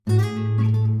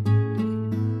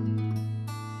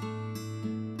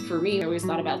me, I always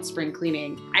thought about spring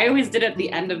cleaning. I always did it at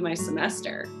the end of my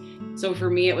semester. So for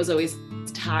me, it was always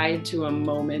tied to a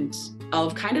moment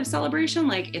of kind of celebration.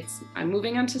 Like I'm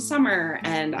moving into summer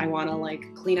and I want to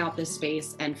like clean out this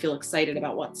space and feel excited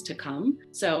about what's to come.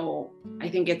 So I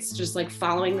think it's just like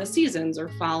following the seasons or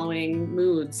following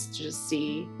moods to just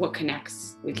see what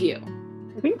connects with you.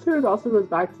 I think too, it also goes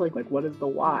back to like what is the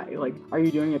why? Like, are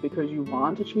you doing it because you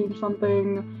want to change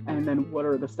something? And then what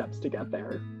are the steps to get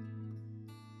there?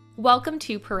 Welcome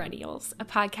to Perennials, a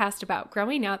podcast about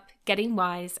growing up, getting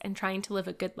wise, and trying to live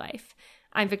a good life.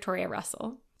 I'm Victoria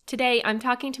Russell. Today, I'm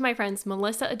talking to my friends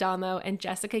Melissa Adamo and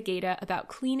Jessica Gaeta about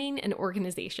cleaning and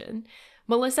organization.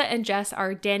 Melissa and Jess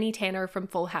are Danny Tanner from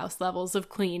Full House levels of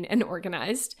clean and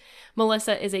organized.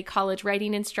 Melissa is a college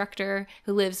writing instructor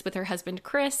who lives with her husband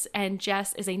Chris, and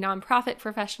Jess is a nonprofit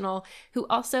professional who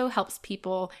also helps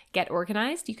people get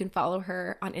organized. You can follow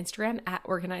her on Instagram at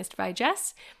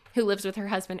OrganizedByJess, who lives with her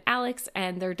husband Alex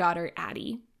and their daughter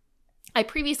Addie. I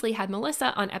previously had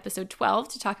Melissa on episode 12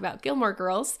 to talk about Gilmore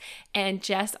Girls and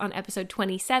Jess on episode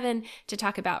 27 to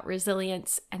talk about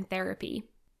resilience and therapy.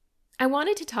 I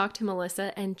wanted to talk to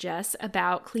Melissa and Jess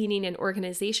about cleaning and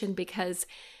organization because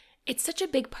it's such a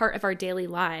big part of our daily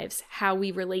lives, how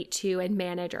we relate to and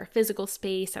manage our physical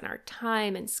space and our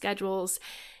time and schedules.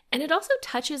 And it also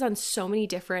touches on so many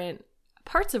different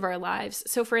parts of our lives.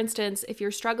 So for instance, if you're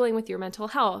struggling with your mental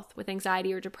health, with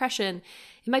anxiety or depression,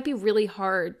 it might be really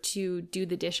hard to do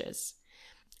the dishes.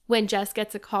 When Jess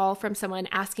gets a call from someone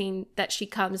asking that she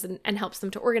comes and helps them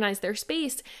to organize their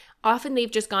space, often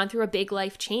they've just gone through a big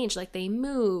life change, like they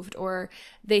moved or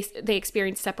they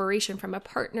experienced separation from a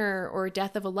partner or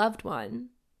death of a loved one.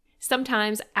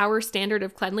 Sometimes our standard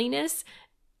of cleanliness,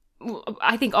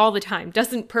 I think all the time,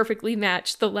 doesn't perfectly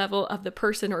match the level of the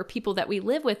person or people that we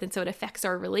live with, and so it affects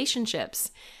our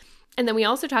relationships. And then we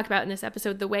also talk about in this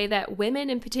episode the way that women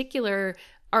in particular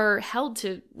are held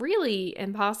to really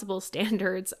impossible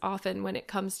standards often when it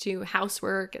comes to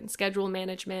housework and schedule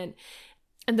management,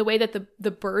 and the way that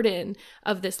the burden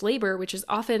of this labor, which is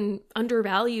often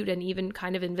undervalued and even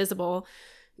kind of invisible,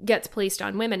 gets placed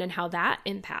on women, and how that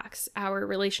impacts our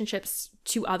relationships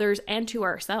to others and to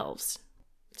ourselves.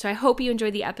 So I hope you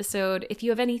enjoyed the episode. If you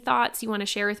have any thoughts you want to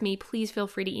share with me, please feel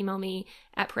free to email me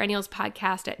at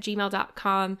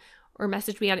perennialspodcast@gmail.com or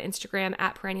message me on Instagram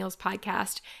at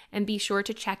perennialspodcast. And be sure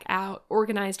to check out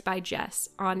Organized by Jess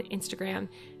on Instagram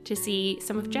to see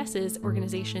some of Jess's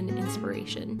organization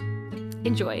inspiration.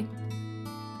 Enjoy.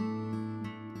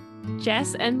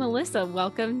 Jess and Melissa,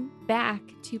 welcome back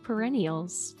to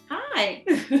Perennials. Hi.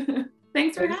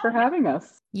 Thanks for having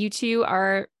us. You two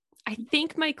are, I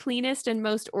think, my cleanest and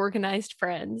most organized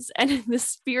friends. And in the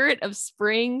spirit of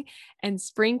spring and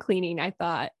spring cleaning, I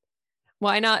thought,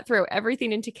 why not throw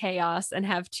everything into chaos and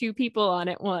have two people on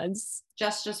at once?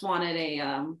 Jess just wanted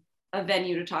a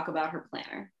venue to talk about her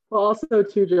planner. Well, also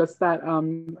too, just that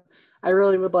I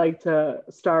really would like to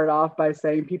start off by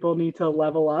saying people need to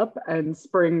level up, and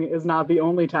spring is not the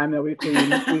only time that we clean.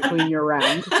 We clean year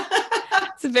round.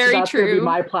 It's very that's true. That's going to be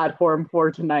my platform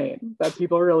for tonight, that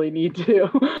people really need to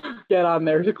get on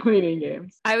their cleaning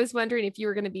games. I was wondering if you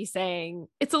were going to be saying,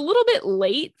 it's a little bit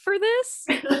late for this.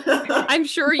 I'm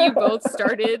sure you both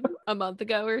started a month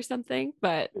ago or something,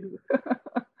 but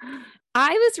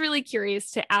I was really curious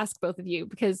to ask both of you,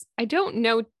 because I don't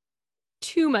know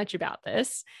too much about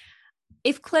this.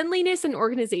 If cleanliness and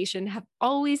organization have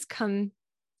always come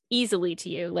easily to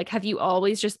you, like have you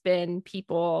always just been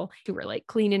people who were like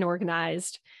clean and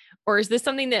organized, or is this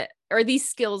something that are these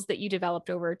skills that you developed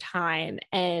over time,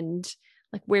 and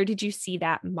like where did you see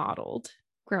that modeled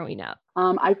growing up?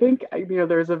 I think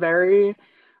there's a very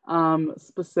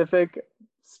specific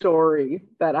story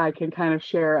that I can kind of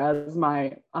share as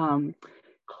my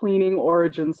cleaning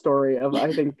origin story of,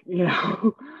 I think,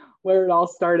 where it all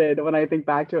started when I think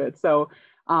back to it. So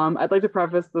I'd like to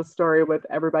preface the story with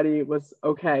everybody was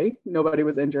okay. Nobody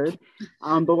was injured.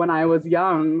 But when I was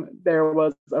young, there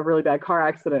was a really bad car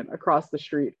accident across the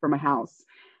street from my house.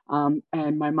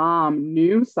 And my mom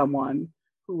knew someone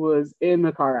who was in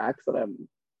the car accident.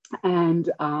 And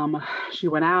she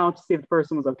went out to see if the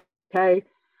person was okay.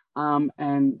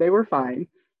 And they were fine.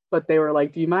 But they were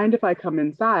like, do you mind if I come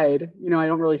inside? I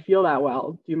don't really feel that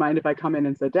well. Do you mind if I come in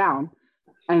and sit down?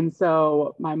 And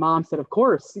so my mom said, of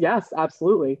course, yes,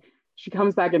 absolutely. She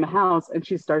comes back in the house and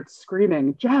she starts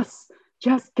screaming, Jess,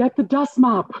 get the dust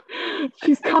mop.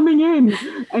 She's coming in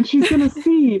and she's going to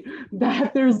see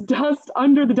that there's dust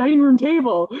under the dining room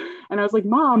table. And I was like,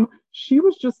 Mom, she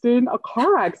was just in a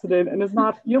car accident and is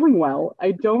not feeling well.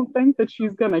 I don't think that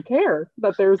she's going to care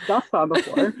that there's dust on the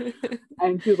floor.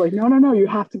 And she was like, no, no, no, you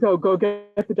have to go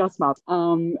get the dust mops.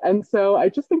 And so I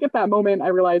just think at that moment, I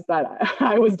realized that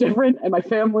I was different and my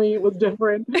family was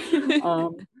different. My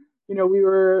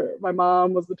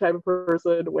mom was the type of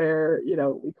person where,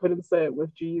 we couldn't sit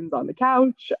with jeans on the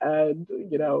couch, and,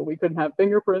 we couldn't have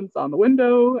fingerprints on the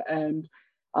window, and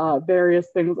various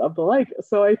things of the like.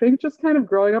 So I think just kind of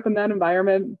growing up in that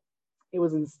environment, it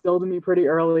was instilled in me pretty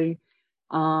early.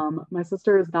 My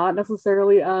sister is not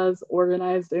necessarily as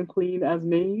organized and clean as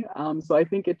me. So I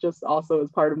think it just also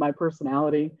is part of my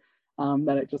personality,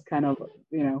 that it just kind of,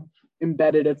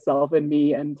 embedded itself in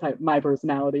me and my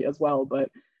personality as well. But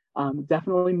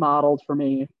definitely modeled for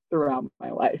me throughout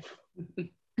my life.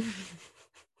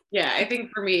 Yeah, I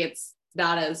think for me, it's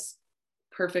not as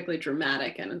perfectly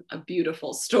dramatic and a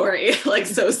beautiful story, like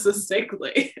so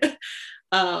succinctly.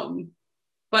 But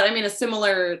I mean, a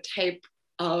similar type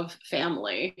of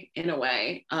family in a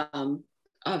way,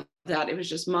 of that it was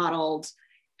just modeled.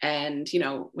 And,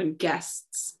 when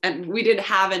guests, and we didn't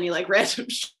have any like random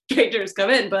strangers come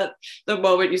in, but the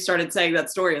moment you started saying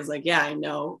that story, is like, yeah, I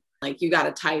know, like you got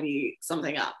to tidy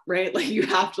something up, right? Like you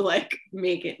have to like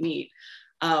make it neat.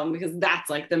 Because that's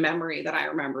like the memory that I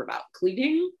remember about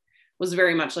cleaning, was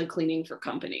very much like cleaning for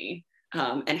company,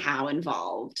 and how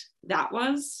involved that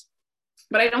was.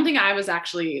 But I don't think I was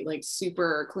actually like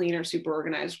super clean or super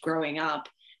organized growing up,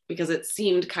 because it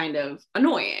seemed kind of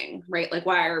annoying, right? Like,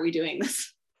 why are we doing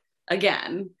this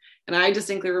again? And I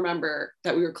distinctly remember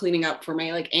that we were cleaning up for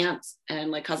my like aunts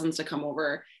and like cousins to come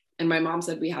over. And my mom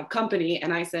said, we have company.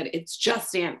 And I said, it's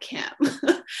just Aunt Kim,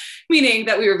 meaning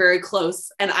that we were very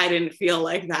close. And I didn't feel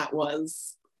like that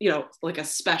was, like a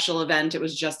special event. It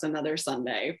was just another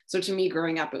Sunday. So to me,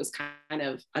 growing up, it was kind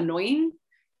of annoying.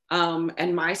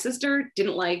 And my sister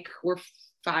we're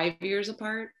 5 years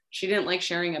apart. She didn't like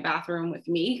sharing a bathroom with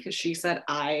me, because she said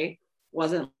I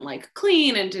wasn't like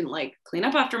clean and didn't like clean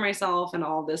up after myself and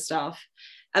all this stuff.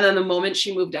 And then the moment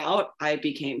she moved out, I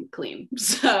became clean.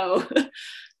 So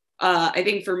I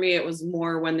think for me, it was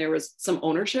more when there was some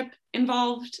ownership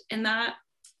involved in that.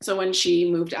 So when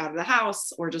she moved out of the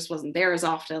house or just wasn't there as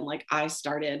often, like I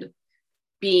started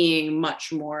being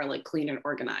much more like clean and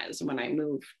organized. When I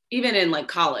moved, even in like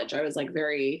college, I was like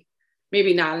very,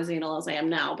 maybe not as anal as I am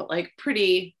now, but like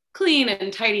pretty clean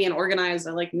and tidy and organized.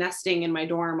 I like nesting in my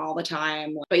dorm all the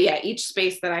time. But yeah, each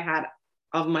space that I had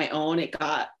of my own, it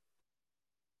got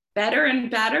better and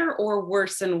better, or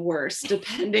worse and worse,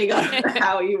 depending on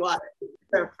how you want to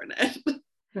interpret it.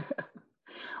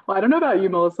 Well, I don't know about you,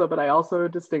 Melissa, but I also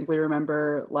distinctly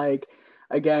remember, like,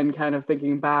 again, kind of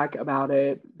thinking back about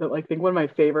it, that like, I think one of my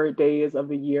favorite days of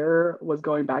the year was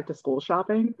going back to school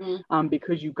shopping,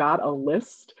 because you got a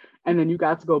list and then you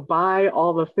got to go buy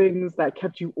all the things that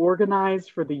kept you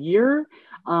organized for the year.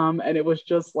 And it was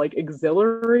just like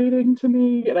exhilarating to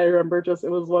me. And I remember it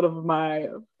was one of my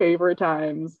favorite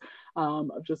times,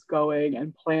 of just going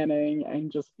and planning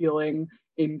and just feeling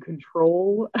in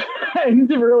control and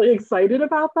really excited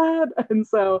about that. And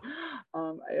so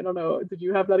I don't know, did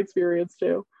you have that experience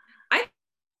too? I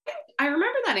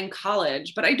remember that in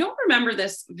college, but I don't remember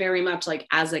this very much like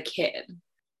as a kid.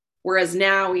 Whereas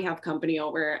now we have company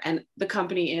over, and the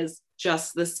company is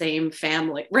just the same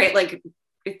family, right? Like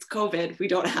it's COVID. We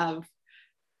don't have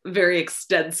very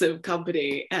extensive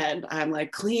company, and I'm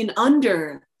like, clean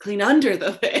under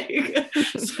the thing.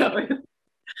 So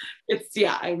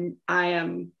I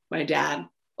am my dad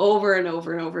over and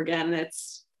over and over again. And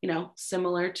it's,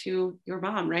 similar to your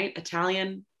mom, right?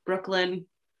 Italian, Brooklyn,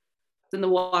 it's in the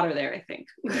water there, I think.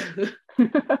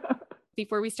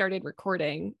 Before we started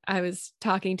recording, I was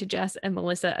talking to Jess and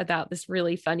Melissa about this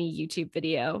really funny YouTube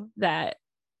video that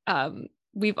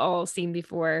we've all seen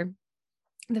before.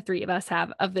 The three of us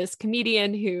have, of this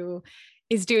comedian who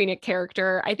is doing a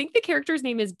character. I think the character's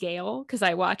name is Gail, because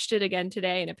I watched it again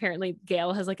today, and apparently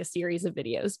Gail has like a series of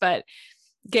videos, but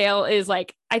Gail is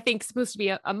like, I think supposed to be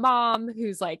a mom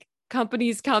who's like,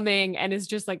 company's coming, and is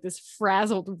just like this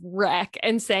frazzled wreck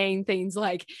and saying things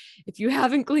like, if you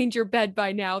haven't cleaned your bed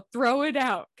by now, throw it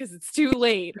out because it's too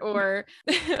late. Or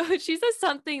she says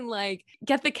something like,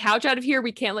 get the couch out of here,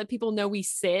 we can't let people know we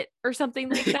sit, or something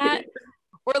like that.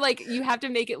 Or like, you have to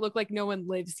make it look like no one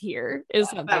lives here, is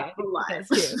something.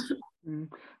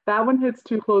 That one hits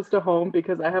too close to home,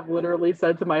 because I have literally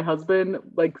said to my husband,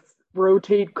 like,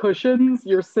 rotate cushions.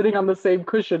 You're sitting on the same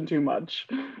cushion too much.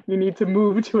 You need to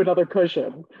move to another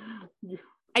cushion.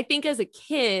 I think as a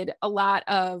kid, a lot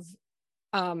of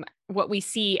what we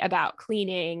see about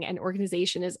cleaning and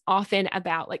organization is often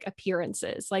about like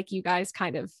appearances. Like you guys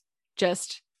kind of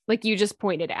just like you just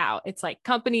pointed out, it's like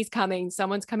company's coming,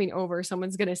 someone's coming over,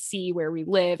 someone's going to see where we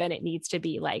live, and it needs to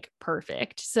be like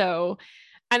perfect. So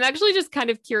I'm actually just kind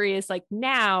of curious, like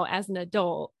now as an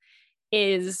adult,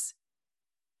 is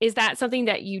that something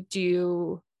that you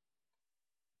do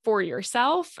for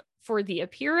yourself, for the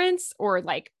appearance, or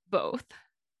like both?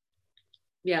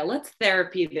 Yeah, let's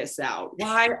therapy this out.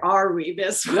 Why are we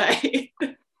this way?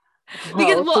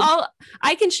 Because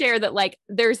I can share that like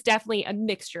there's definitely a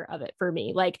mixture of it for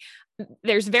me. Like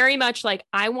there's very much like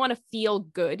I want to feel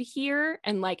good here,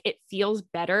 and like it feels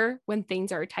better when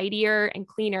things are tidier and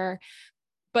cleaner.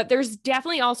 But there's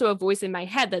definitely also a voice in my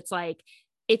head that's like,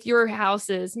 if your house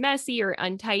is messy or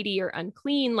untidy or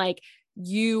unclean, like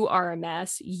you are a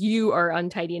mess, you are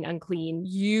untidy and unclean,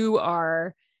 you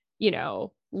are,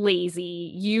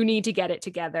 lazy, you need to get it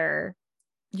together,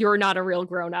 you're not a real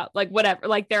grown up, like whatever.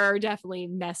 Like there are definitely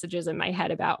messages in my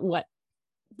head about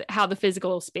how the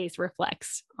physical space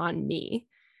reflects on me.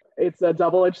 It's a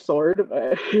double-edged sword.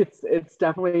 It's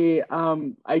definitely,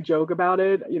 I joke about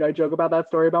it. I joke about that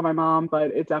story about my mom,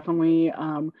 but it definitely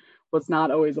was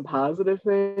not always a positive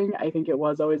thing. I think it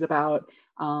was always about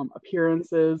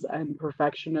appearances and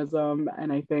perfectionism.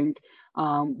 And I think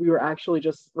we were actually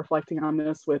just reflecting on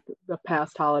this with the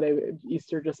past holiday.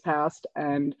 Easter just passed,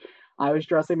 and I was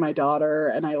dressing my daughter,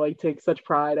 and I like take such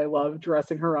pride. I love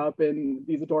dressing her up in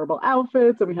these adorable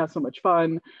outfits, and we have so much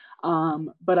fun.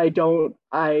 But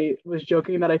I was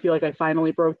joking that I feel like I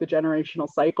finally broke the generational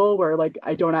cycle where like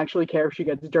I don't actually care if she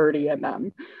gets dirty in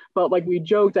them. But like we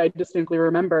joked, I distinctly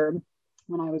remember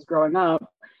when I was growing up,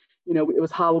 it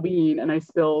was Halloween and I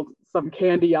spilled some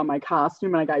candy on my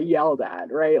costume and I got yelled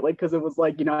at, right? Like, because it was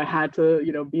like, I had to,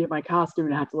 be in my costume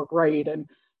and I had to look right, and,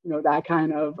 that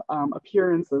kind of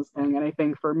appearances thing. And I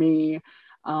think for me,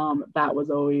 that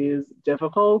was always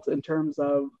difficult in terms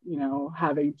of,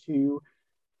 having to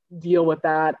deal with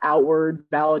that outward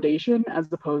validation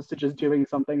as opposed to just doing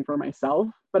something for myself.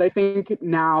 But I think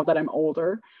now that I'm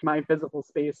older, my physical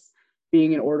space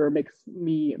being in order makes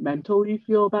me mentally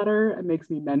feel better and makes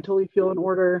me mentally feel in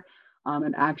order,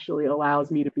 and actually allows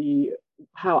me to be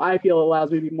allows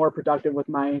me to be more productive with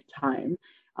my time.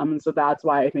 And so that's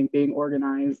why I think being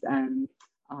organized and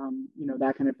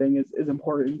that kind of thing is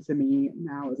important to me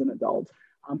now as an adult.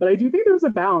 But I do think there's a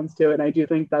balance to it, and I do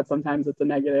think that sometimes it's a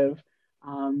negative.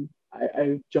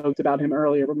 I joked about him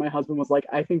earlier, but my husband was like,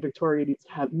 I think Victoria needs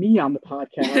to have me on the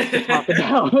podcast to talk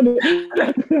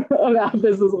about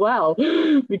this as well,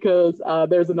 because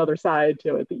there's another side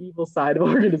to it, the evil side of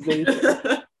organization.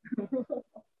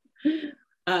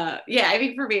 Yeah, I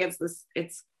think for me,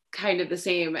 it's kind of the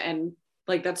same. And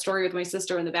like that story with my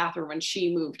sister in the bathroom when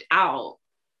she moved out,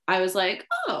 I was like,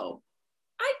 oh,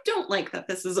 I don't like that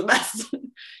this is a mess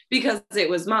because it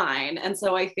was mine. And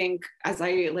so I think as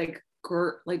I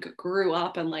grew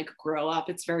up and like grow up,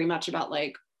 it's very much about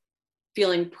like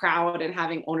feeling proud and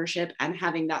having ownership and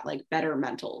having that like better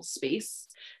mental space.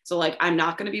 So like I'm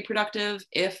not going to be productive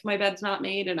if my bed's not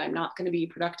made, and I'm not going to be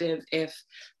productive if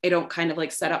I don't kind of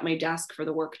like set up my desk for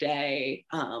the work day.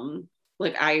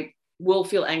 Like I will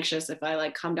feel anxious if I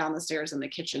like come down the stairs and the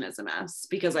kitchen is a mess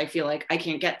because I feel like I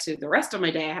can't get to the rest of my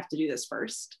day. I have to do this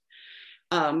first.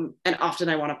 And often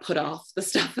I want to put off the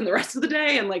stuff in the rest of the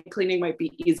day, and like cleaning might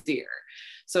be easier.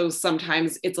 So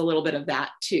sometimes it's a little bit of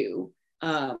that too.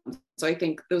 So I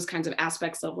think those kinds of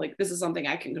aspects of like, this is something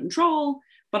I can control,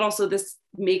 but also this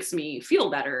makes me feel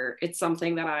better. It's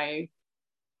something that I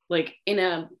like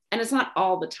and it's not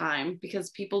all the time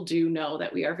because people do know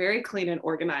that we are very clean and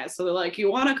organized. So they're like,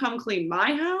 you want to come clean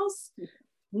my house?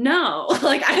 No,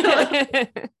 like I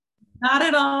don't. Not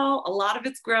at all. A lot of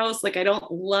it's gross. Like I don't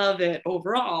love it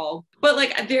overall, but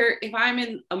like if I'm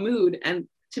in a mood, and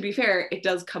to be fair, it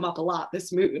does come up a lot,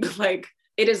 this mood, like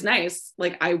it is nice.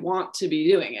 Like I want to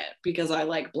be doing it because I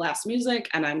like blast music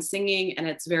and I'm singing, and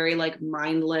it's very like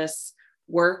mindless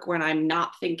work when I'm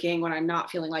not thinking, when I'm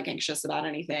not feeling like anxious about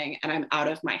anything and I'm out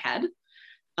of my head.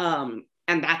 And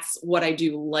that's what I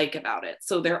do like about it.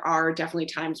 So there are definitely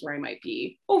times where I might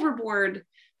be overboard.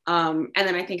 And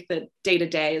then I think the day to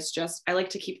day is just, I like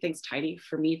to keep things tidy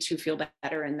for me to feel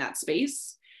better in that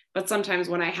space. But sometimes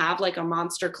when I have like a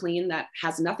monster clean that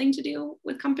has nothing to do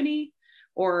with company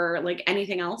or like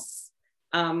anything else,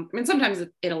 I mean, sometimes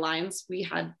it aligns. We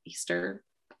had Easter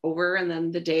over and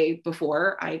then the day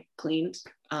before I cleaned,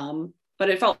 but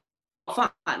it felt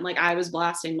fun. Like I was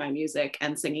blasting my music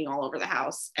and singing all over the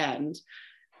house. And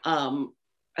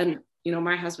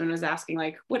my husband was asking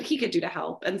like what he could do to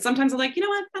help. And sometimes I'm like, you know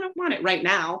what? I don't want it right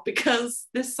now because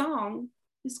this song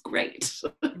is great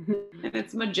and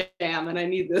it's my jam and I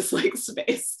need this like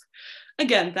space.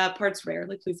 again, that part's rare,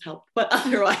 like please help. But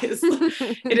otherwise,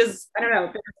 it is, I don't know,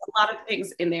 there's a lot of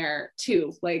things in there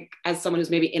too. Like as someone who's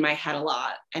maybe in my head a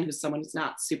lot and who's someone who's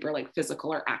not super like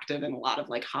physical or active in a lot of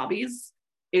like hobbies,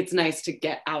 it's nice to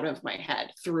get out of my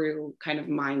head through kind of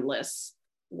mindless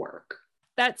work.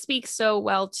 That speaks so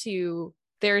well to,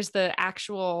 there's the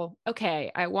actual,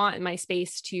 okay, I want my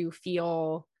space to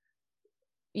feel,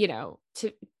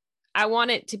 I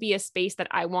want it to be a space that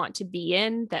I want to be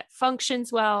in, that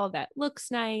functions well, that looks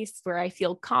nice, where I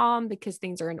feel calm because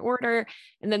things are in order.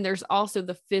 And then there's also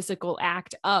the physical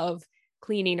act of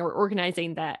cleaning or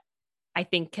organizing that I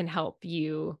think can help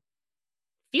you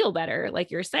feel better.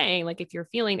 Like you're saying, like if you're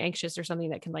feeling anxious or something,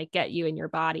 that can like get you in your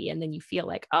body, and then you feel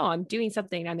like, oh, I'm doing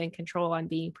something, I'm in control, I'm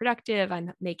being productive,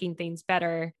 I'm making things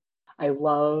better. I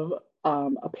love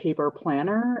a paper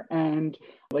planner, and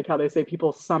like how they say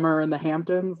people summer in the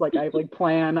Hamptons, like I like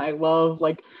plan, I love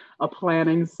like a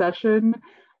planning session.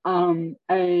 And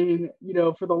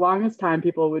for the longest time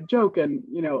people would joke and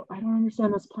I don't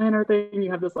understand this planner thing,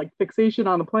 you have this like fixation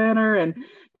on the planner, and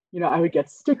I would get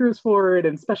stickers for it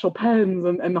and special pens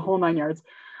and the whole 9 yards.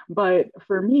 But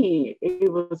for me,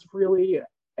 it was really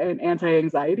an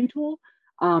anti-anxiety tool.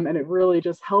 And it really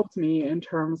just helped me in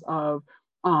terms of,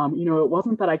 it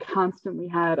wasn't that I constantly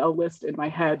had a list in my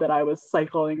head that I was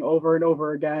cycling over and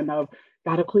over again of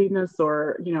gotta clean this,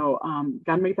 or,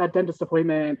 gotta make that dentist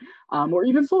appointment, or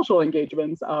even social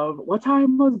engagements of what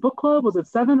time was book club? Was it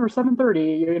 7 or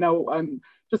 7:30? I'm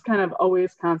just kind of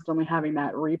always constantly having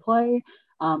that replay.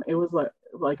 It was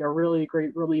like a really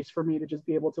great release for me to just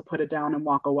be able to put it down and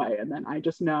walk away. And then I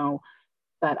just know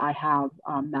that I have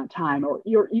that time, or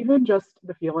even just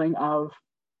the feeling of,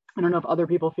 I don't know if other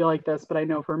people feel like this, but I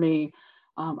know for me,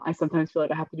 I sometimes feel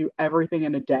like I have to do everything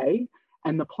in a day.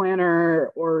 And the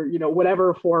planner or,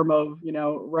 whatever form of,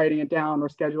 writing it down or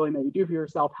scheduling that you do for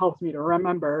yourself helps me to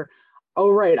remember, oh,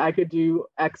 right, I could do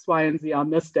X, Y, and Z on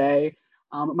this day.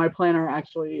 My planner,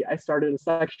 actually, I started a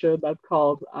section that's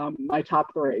called my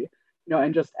top 3,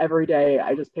 and just every day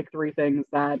I just pick 3 things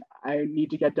that I need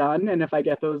to get done. And if I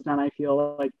get those done, I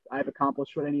feel like I've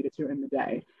accomplished what I needed to in the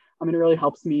day. It really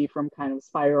helps me from kind of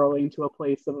spiraling to a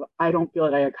place of, I don't feel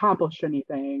like I accomplished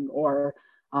anything, or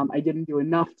I didn't do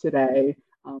enough today.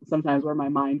 Sometimes where my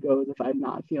mind goes if I'm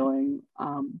not feeling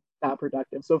that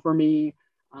productive. So for me,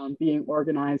 being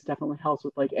organized definitely helps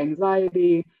with like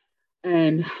anxiety.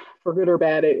 And for good or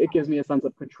bad, it gives me a sense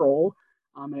of control.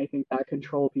 And I think that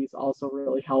control piece also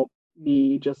really helped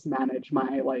me just manage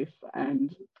my life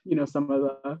and, some of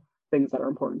the things that are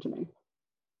important to me.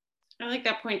 I like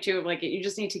that point too, of like, you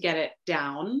just need to get it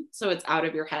down so it's out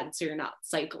of your head so you're not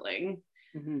cycling.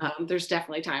 Mm-hmm. There's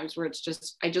definitely times where it's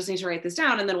just, I just need to write this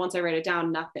down. And then once I write it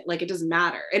down, nothing, like it doesn't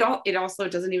matter. It also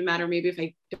doesn't even matter maybe if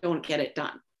I don't get it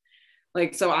done.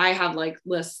 Like, so I have like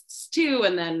lists too.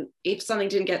 And then if something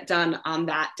didn't get done on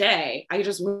that day, I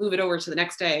just move it over to the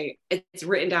next day. It's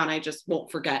written down. I just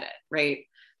won't forget it. Right.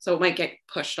 So it might get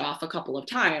pushed off a couple of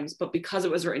times, but because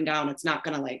it was written down, it's not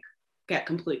going to like get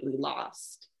completely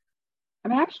lost.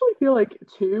 And I actually feel like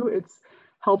too, it's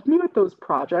helped me with those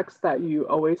projects that you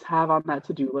always have on that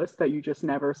to-do list that you just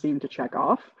never seem to check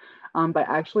off. By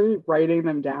actually writing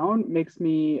them down makes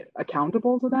me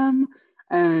accountable to them.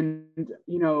 And,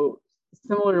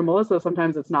 similar to Melissa,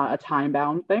 sometimes it's not a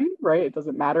time-bound thing, right? It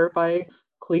doesn't matter if I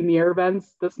clean the air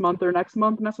vents this month or next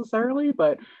month necessarily,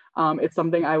 but it's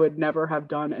something I would never have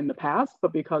done in the past.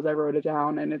 But because I wrote it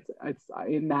down and it's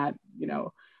in that,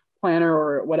 planner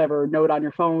or whatever note on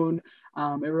your phone,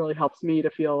 it really helps me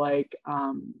to feel like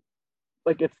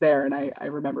it's there and I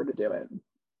remember to do it.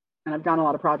 And I've gotten a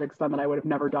lot of projects done that I would have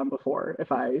never done before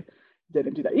if I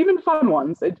didn't do that. Even fun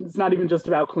ones. It's not even just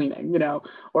about cleaning,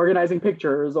 organizing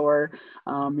pictures or,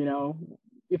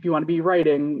 if you want to be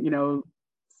writing,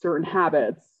 certain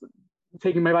habits,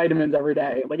 taking my vitamins every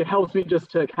day. Like it helps me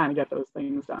just to kind of get those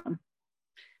things done.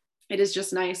 It is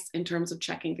just nice in terms of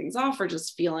checking things off or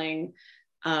just feeling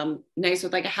nice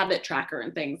with like a habit tracker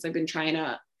and things. I've been trying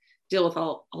to deal with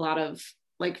a lot of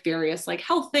like various like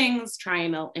health things,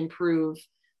 trying to improve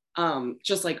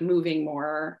just like moving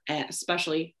more,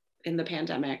 especially in the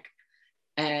pandemic.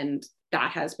 And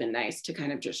that has been nice to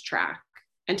kind of just track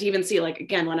and to even see like,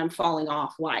 again, when I'm falling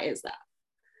off, why is that?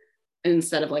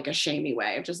 Instead of like a shamey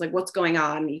way of just like, what's going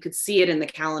on? You could see it in the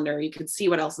calendar. You could see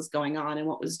what else is going on and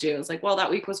what was due. It's like, well,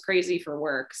 that week was crazy for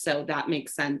work. So that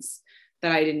makes sense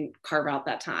that I didn't carve out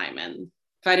that time. And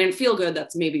if I didn't feel good,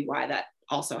 that's maybe why that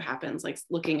also happens. Like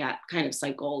looking at kind of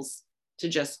cycles to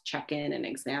just check in and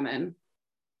examine.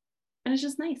 And it's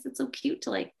just nice. It's so cute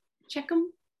to like check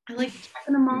them. I like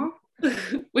checking them off,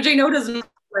 which I know doesn't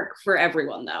work for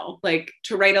everyone though. Like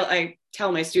to write, I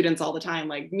tell my students all the time,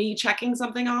 like me checking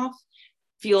something off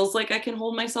feels like I can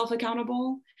hold myself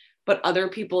accountable, but other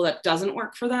people that doesn't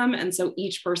work for them. And so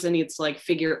each person needs to like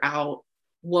figure out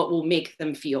what will make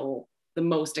them feel the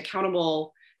most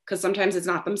accountable, because sometimes it's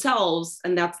not themselves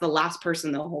and that's the last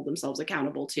person they'll hold themselves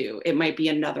accountable to. It might be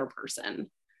another person.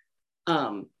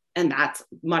 And that's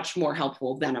much more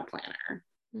helpful than a planner.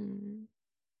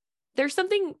 There's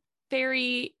something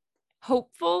very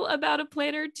hopeful about a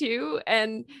planner too.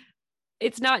 And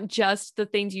it's not just the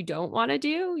things you don't want to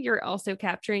do. You're also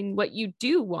capturing what you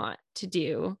do want to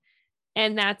do.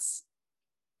 And that's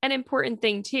an important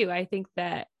thing too. I think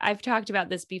that I've talked about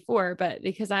this before, but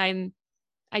because I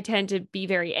tend to be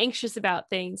very anxious about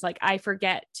things, like I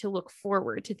forget to look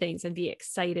forward to things and be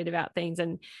excited about things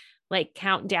and like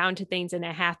count down to things in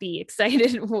a happy,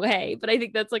 excited way. But I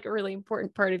think that's like a really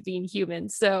important part of being human.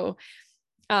 So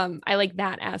I like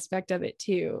that aspect of it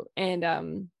too.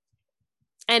 And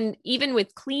even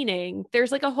with cleaning,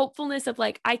 there's like a hopefulness of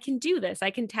like, I can do this,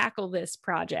 I can tackle this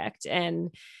project.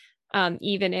 And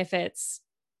even if it's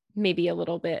maybe a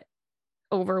little bit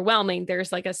overwhelming,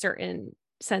 there's like a certain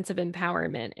sense of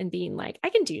empowerment and being like, I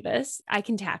can do this, I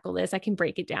can tackle this, I can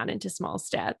break it down into small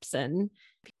steps. And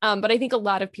but I think a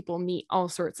lot of people meet all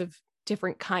sorts of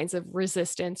different kinds of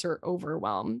resistance or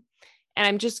overwhelm. And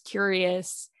I'm just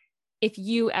curious if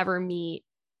you ever meet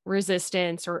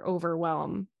resistance or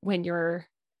overwhelm when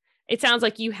it sounds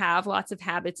like you have lots of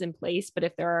habits in place, but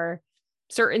if there are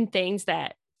certain things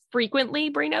that frequently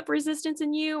bring up resistance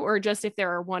in you, or just if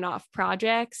there are one-off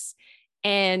projects,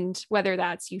 and whether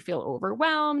that's you feel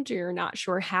overwhelmed or you're not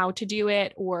sure how to do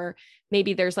it, or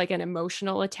maybe there's like an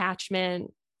emotional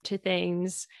attachment to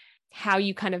things, how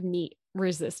you kind of meet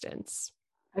resistance.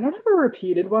 I don't have a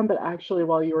repeated one, but actually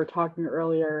while you were talking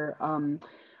earlier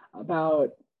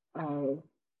about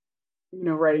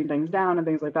writing things down and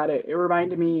things like that, it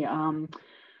reminded me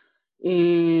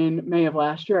in May of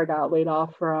last year, I got laid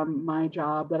off from my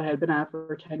job that I had been at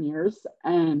for 10 years.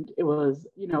 And it was,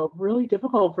 really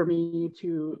difficult for me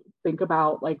to think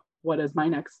about like, what is my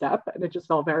next step? And it just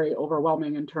felt very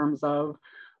overwhelming in terms of,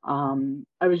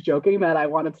 I was joking that I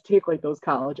wanted to take like those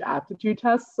college aptitude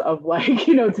tests of like,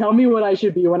 tell me what I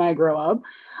should be when I grow up.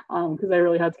 Because I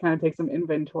really had to kind of take some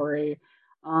inventory.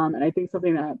 And I think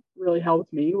something that really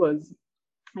helped me was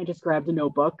I just grabbed a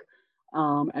notebook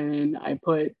and I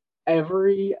put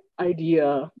every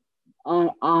idea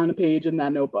on a page in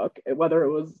that notebook, whether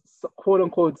it was quote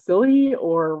unquote silly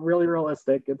or really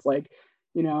realistic. It's like,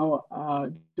 do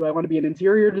I want to be an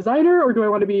interior designer or do I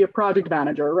want to be a project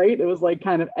manager, right? It was like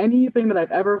kind of anything that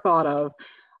I've ever thought of.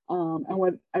 And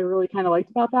what I really kind of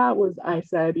liked about that was I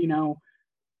said,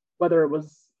 whether it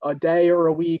was a day or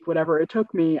a week, whatever it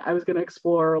took me, I was going to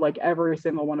explore like every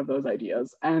single one of those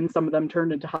ideas. And some of them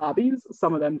turned into hobbies,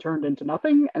 some of them turned into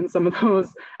nothing, and some of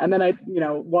those, and then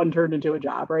one turned into a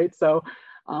job, right? So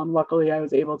luckily I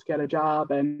was able to get a job,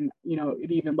 and,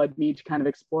 it even led me to kind of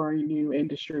exploring new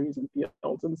industries and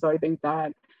fields. And so I think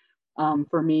that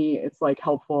for me, it's like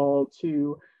helpful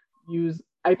to use,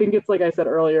 I think it's like I said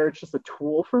earlier, it's just a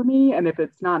tool for me. And if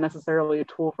it's not necessarily a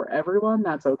tool for everyone,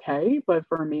 that's okay. But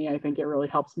for me, I think it really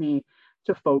helps me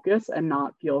to focus and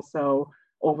not feel so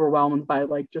overwhelmed by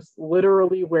like just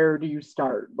literally where do you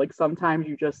start? Like sometimes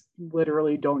you just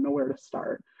literally don't know where to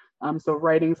start. So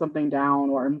writing something down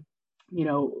or,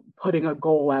 putting a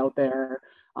goal out there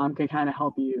can kind of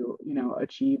help you,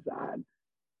 achieve that.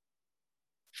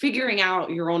 Figuring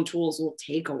out your own tools will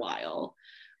take a while.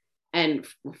 And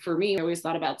for me, I always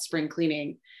thought about spring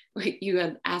cleaning. Like you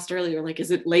had asked earlier, like,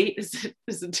 is it late?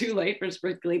 Is it too late for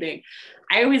spring cleaning?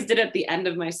 I always did it at the end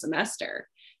of my semester.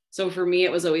 So for me,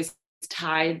 it was always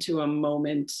tied to a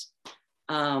moment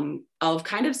of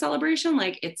kind of celebration.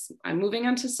 Like I'm moving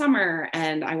into summer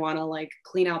and I want to like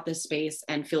clean out this space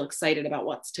and feel excited about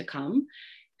what's to come,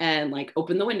 and like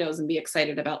open the windows and be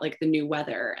excited about like the new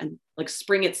weather. And like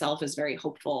spring itself is very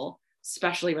hopeful,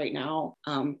 especially right now,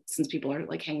 since people are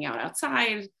like hanging out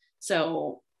outside.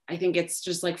 So I think it's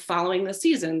just like following the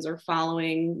seasons or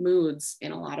following moods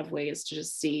in a lot of ways to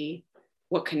just see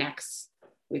what connects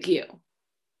with you.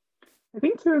 I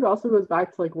think too, it also goes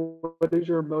back to like, what is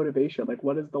your motivation? Like,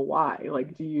 what is the why?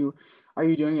 Like, are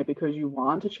you doing it because you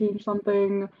want to change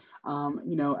something?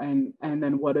 And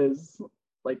then what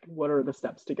are the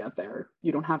steps to get there?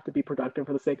 You don't have to be productive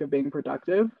for the sake of being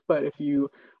productive, but if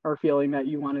you are feeling that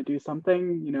you want to do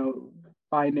something,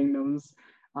 finding those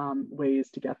ways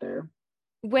to get there.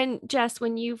 Jess,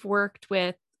 when you've worked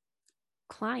with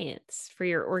clients for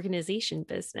your organization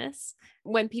business,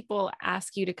 when people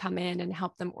ask you to come in and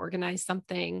help them organize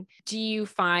something, do you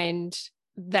find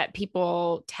that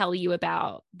people tell you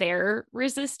about their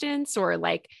resistance or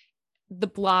like the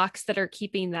blocks that are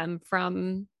keeping them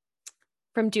from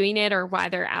doing it, or why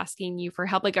they're asking you for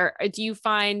help? Like, do you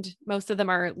find most of them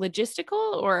are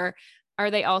logistical, or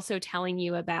are they also telling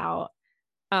you about,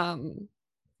 I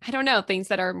don't know, things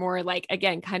that are more like,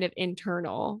 again, kind of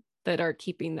internal that are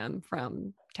keeping them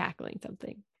from tackling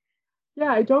something?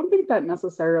 Yeah, I don't think that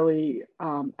necessarily,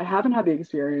 I haven't had the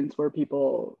experience where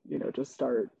people, just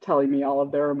start telling me all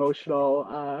of their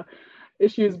emotional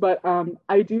issues, but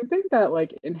I do think that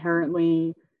like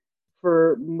inherently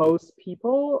for most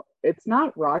people, it's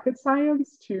not rocket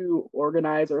science to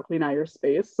organize or clean out your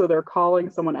space. So they're calling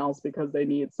someone else because they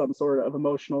need some sort of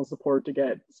emotional support to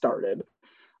get started,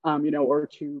 or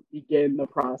to begin the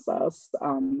process,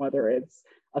 whether it's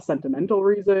a sentimental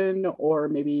reason or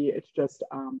maybe it's just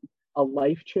a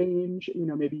life change.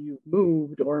 Maybe you've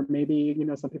moved, or maybe,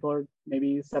 some people are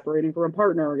maybe separating from a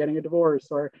partner or getting a divorce,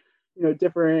 or,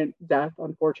 different death,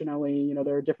 unfortunately.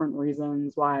 There are different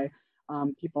reasons why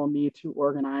people need to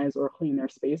organize or clean their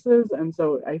spaces. And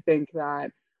so I think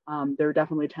that there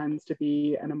definitely tends to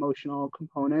be an emotional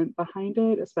component behind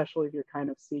it, especially if you're kind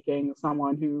of seeking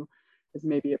someone who is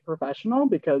maybe a professional,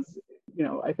 because,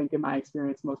 I think in my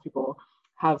experience, most people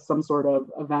have some sort of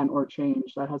event or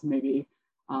change that has maybe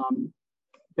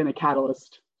been a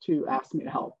catalyst to ask me to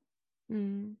help.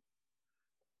 Mm.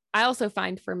 I also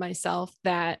find for myself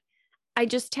that I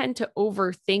just tend to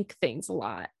overthink things a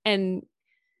lot. And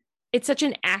it's such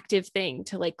an active thing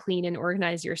to like clean and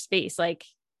organize your space. Like,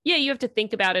 yeah, you have to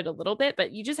think about it a little bit,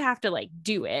 but you just have to like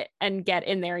do it and get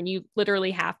in there, and you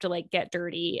literally have to like get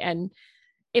dirty. And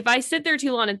if I sit there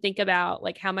too long and think about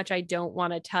like how much I don't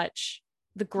want to touch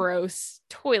the gross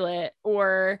toilet,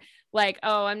 or like,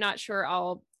 oh, I'm not sure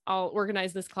I'll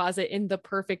organize this closet in the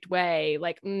perfect way.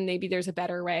 Like, maybe there's a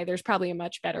better way. There's probably a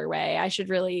much better way. I should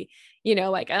really,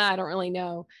 like, I don't really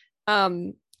know.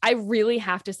 I really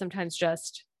have to sometimes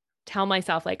just tell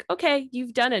myself like, okay,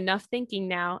 you've done enough thinking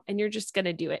now, and you're just going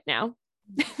to do it now.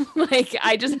 Like,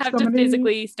 I just have to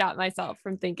physically stop myself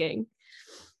from thinking.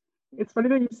 It's funny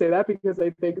that you say that, because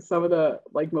I think some of the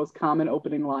like most common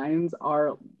opening lines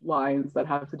are lines that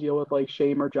have to deal with like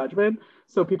shame or judgment.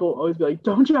 So people always be like,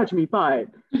 "Don't judge me, but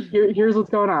here's what's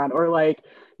going on," or like,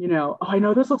 "Oh, I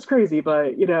know this looks crazy,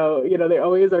 but they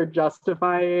always are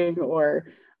justifying, or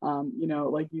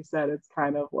like you said, it's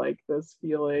kind of like this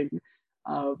feeling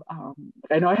of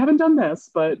I know I haven't done this,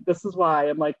 but this is why,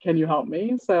 and like, can you help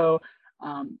me? So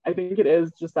I think it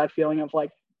is just that feeling of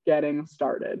like getting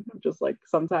started. Just like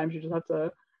sometimes you just have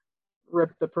to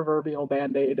rip the proverbial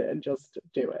band-aid and just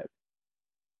do it.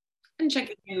 And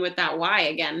checking in with that why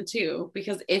again too,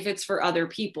 because if it's for other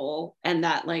people and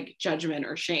that like judgment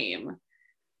or shame,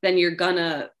 then you're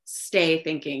gonna stay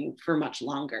thinking for much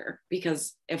longer,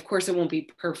 because of course it won't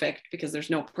be perfect, because there's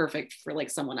no perfect for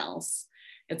like someone else.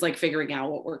 It's like figuring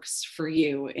out what works for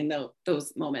you in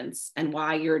those moments and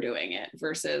why you're doing it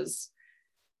versus,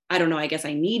 I don't know, I guess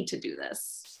I need to do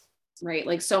this, right?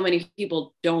 Like so many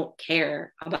people don't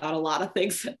care about a lot of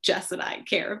things that Jess and I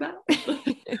care about.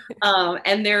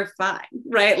 And they're fine,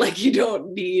 right? Like you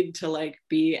don't need to like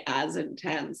be as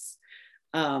intense.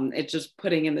 It's just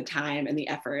putting in the time and the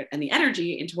effort and the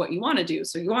energy into what you want to do.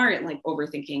 So you aren't like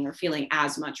overthinking or feeling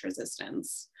as much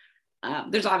resistance.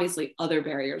 There's obviously other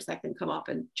barriers that can come up,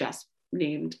 and Jess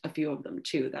named a few of them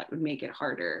too that would make it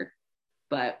harder.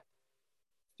 But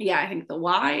yeah, I think the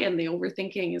why and the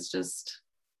overthinking is just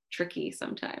tricky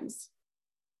sometimes.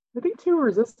 I think too,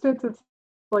 resistance, it's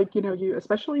like, you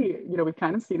especially, we've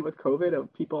kind of seen with COVID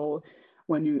of people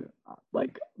when you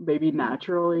like maybe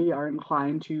naturally are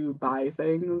inclined to buy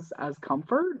things as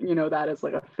comfort, that is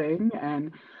like a thing.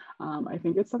 And I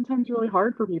think it's sometimes really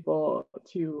hard for people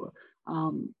to,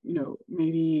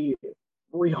 maybe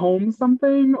rehome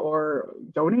something or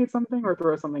donate something or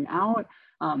throw something out.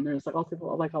 There's like also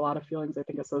like a lot of feelings I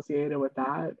think associated with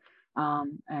that.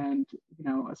 And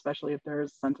especially if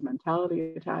there's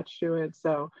sentimentality attached to it.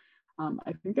 So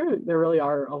I think there really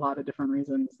are a lot of different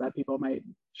reasons that people might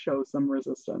show some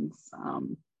resistance.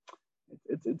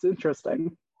 It's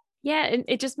interesting. Yeah, and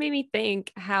it just made me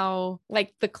think how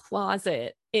like the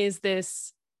closet is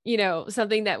this,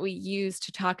 something that we use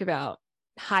to talk about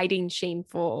hiding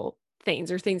shameful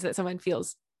things or things that someone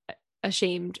feels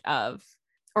ashamed of,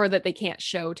 or that they can't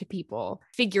show to people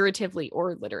figuratively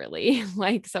or literally,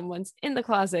 like someone's in the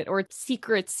closet or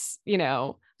secrets,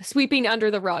 sweeping under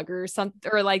the rug or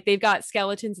something, or like they've got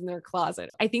skeletons in their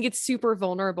closet. I think it's super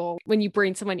vulnerable when you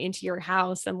bring someone into your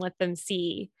house and let them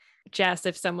see. Jess,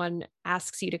 if someone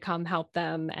asks you to come help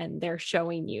them and they're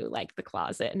showing you like the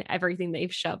closet and everything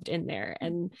they've shoved in there,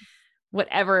 and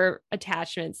whatever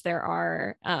attachments there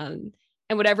are,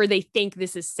 and whatever they think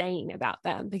this is saying about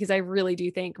them. Because I really do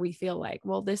think we feel like,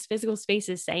 well, this physical space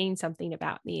is saying something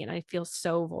about me and I feel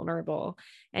so vulnerable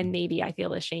and maybe I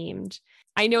feel ashamed.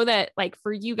 I know that like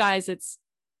for you guys, it's,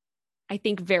 I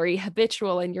think, very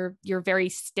habitual and you're very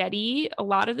steady a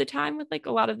lot of the time with like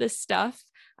a lot of this stuff.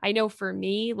 I know for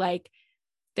me, like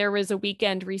there was a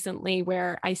weekend recently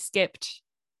where I skipped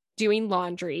doing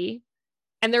laundry,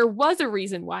 and there was a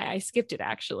reason why I skipped it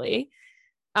actually.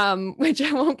 Which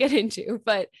I won't get into,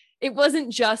 but it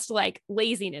wasn't just like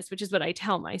laziness, which is what I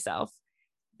tell myself.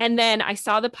 And then I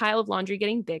saw the pile of laundry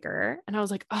getting bigger and I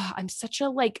was like, oh, I'm such a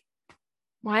like,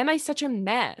 why am I such a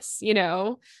mess? You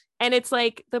know? And it's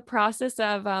like the process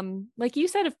of, like you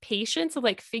said, of patience, of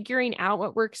like figuring out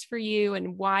what works for you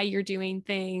and why you're doing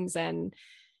things. And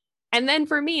then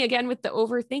for me, again, with the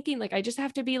overthinking, like I just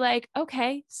have to be like,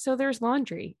 okay, so there's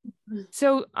laundry.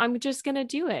 So I'm just going to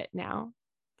do it now.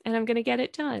 And I'm going to get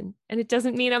it done. And it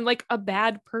doesn't mean I'm like a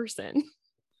bad person.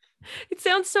 It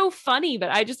sounds so funny, but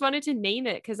I just wanted to name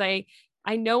it because I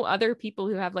know other people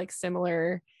who have like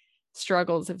similar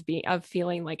struggles of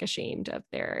feeling like ashamed of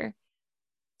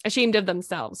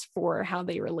themselves for how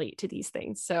they relate to these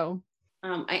things. So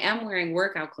I am wearing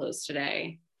workout clothes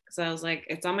today because I was like,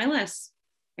 it's on my list.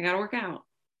 I got to work out.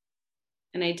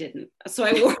 And I didn't. So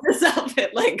I wore this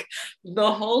outfit like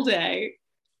the whole day.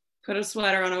 Put a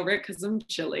sweater on over it because I'm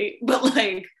chilly, but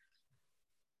like,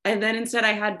 and then instead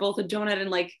I had both a donut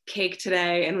and like cake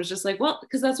today and was just like, well,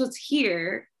 because that's what's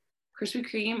here. Krispy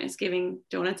Kreme is giving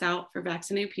donuts out for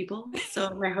vaccinated people. So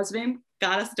my husband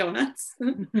got us donuts.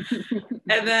 And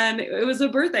then it was a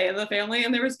birthday in the family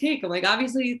and there was cake. I'm like,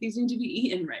 obviously these need to be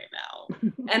eaten right now.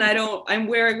 And I'm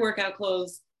wearing workout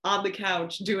clothes on the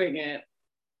couch doing it.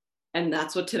 And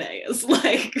that's what today is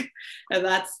like, and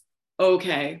that's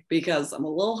okay, because I'm a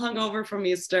little hungover from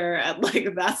Easter and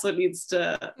like that's what needs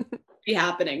to be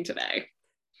happening today.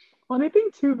 Well, and I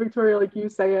think too, Victoria, like you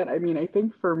say it, I mean, I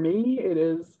think for me it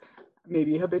is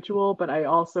maybe habitual, but I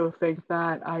also think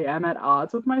that I am at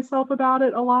odds with myself about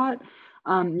it a lot.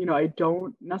 I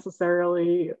don't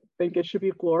necessarily think it should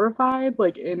be glorified,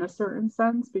 like in a certain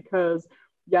sense, because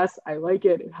yes, I like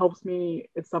it. It helps me.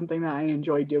 It's something that I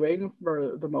enjoy doing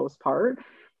for the most part.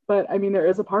 But I mean, there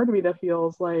is a part of me that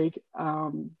feels like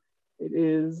it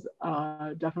is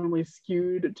definitely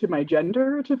skewed to my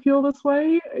gender to feel this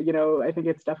way. I think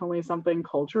it's definitely something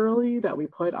culturally that we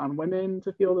put on women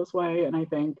to feel this way. And I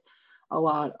think a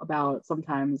lot about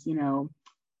sometimes,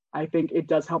 I think it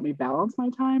does help me balance my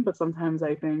time, but sometimes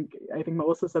I think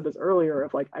Melissa said this earlier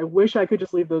of like, I wish I could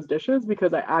just leave those dishes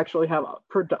because I actually have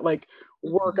like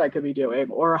work I could be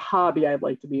doing or a hobby I'd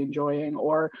like to be enjoying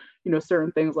or,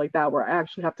 certain things like that where I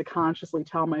actually have to consciously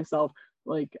tell myself,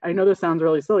 like, I know this sounds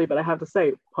really silly, but I have to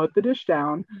say, put the dish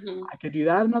down. Mm-hmm. I could do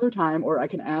that another time, or I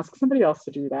can ask somebody else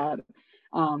to do that.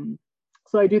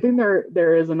 So I do think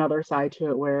there is another side to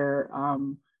it where,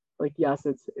 like, yes,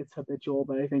 it's habitual,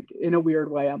 but I think in a weird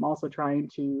way, I'm also trying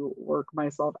to work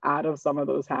myself out of some of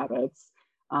those habits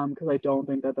because I don't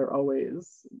think that they're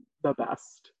always the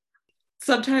best.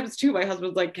 Sometimes too, my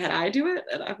husband's like, can I do it?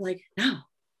 And I'm like, no.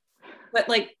 But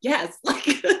like, yes,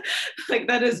 like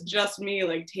that is just me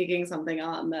like taking something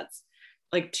on that's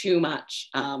like too much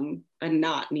and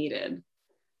not needed.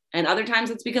 And other times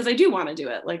it's because I do want to do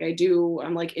it. Like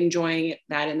I'm like enjoying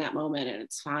that in that moment and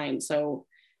it's fine. So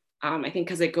I think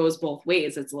because it goes both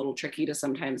ways, it's a little tricky to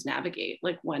sometimes navigate.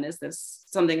 Like, when is this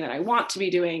something that I want to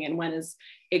be doing? And when is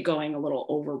it going a little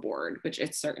overboard, which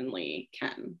it certainly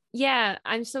can. Yeah.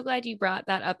 I'm so glad you brought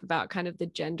that up about kind of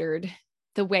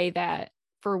the way that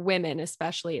for women,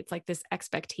 especially, it's like this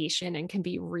expectation and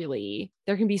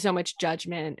there can be so much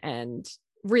judgment and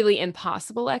really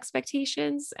impossible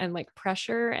expectations and like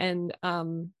pressure and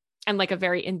like a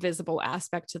very invisible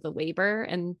aspect to the labor.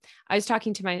 And I was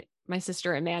talking to my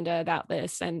sister Amanda about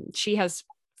this, and she has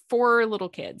 4 little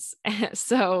kids.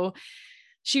 So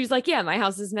she was like, yeah, my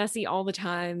house is messy all the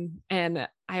time and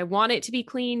I want it to be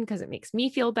clean because it makes me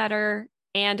feel better.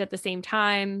 And at the same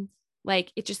time,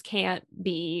 like, it just can't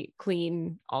be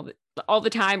clean all the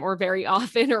time or very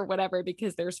often or whatever,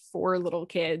 because there's 4 little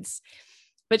kids.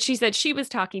 But she said she was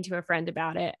talking to a friend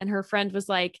about it, and her friend was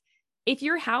like, if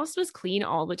your house was clean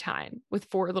all the time with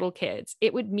 4 little kids,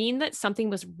 it would mean that something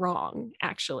was wrong,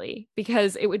 actually,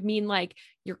 because it would mean like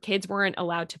your kids weren't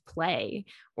allowed to play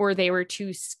or they were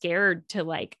too scared to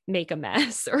like make a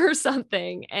mess or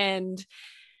something. And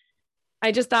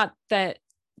I just thought that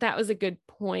was a good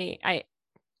point.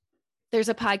 There's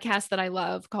a podcast that I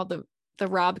love called the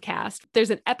Robcast.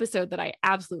 There's an episode that I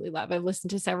absolutely love. I've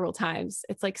listened to several times.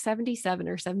 It's like 77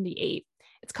 or 78.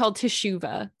 It's called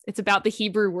Teshuvah. It's about the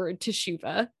Hebrew word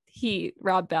Teshuvah.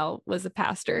 Rob Bell was a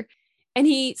pastor. And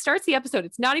he starts the episode.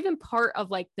 It's not even part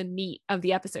of like the meat of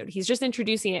the episode. He's just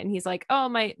introducing it. And he's like, oh,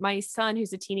 my son,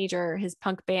 who's a teenager, his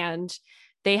punk band,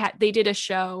 they did a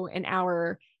show in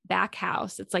our back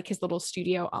house. It's like his little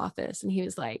studio office. And he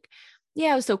was like,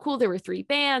 yeah, it was so cool. There were 3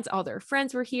 bands. All their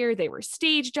friends were here. They were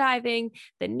stage diving.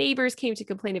 The neighbors came to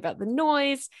complain about the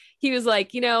noise. He was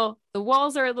like, the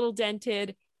walls are a little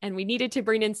dented and we needed to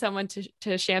bring in someone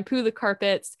to shampoo the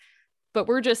carpets, but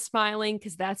we're just smiling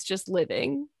because that's just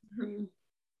living. Mm-hmm.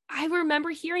 I remember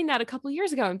hearing that a couple of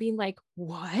years ago and being like,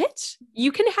 what?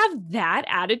 You can have that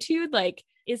attitude? Like,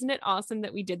 isn't it awesome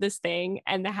that we did this thing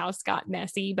and the house got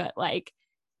messy, but like,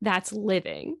 that's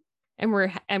living and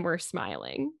we're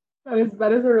smiling.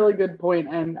 That is a really good point.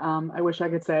 And I wish I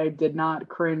could say I did not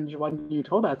cringe when you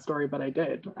told that story, but I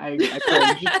did. I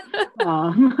cringed.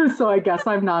 So I guess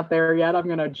I'm not there yet. I'm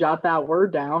going to jot that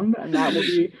word down, and that will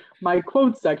be my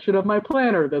quote section of my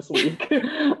planner this week. But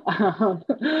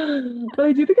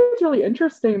I do think it's really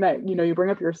interesting that, you bring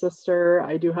up your sister.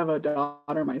 I do have a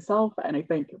daughter myself, and I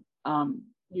think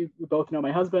you both know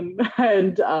my husband,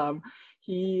 and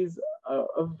he's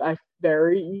a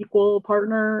very equal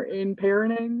partner in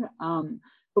parenting.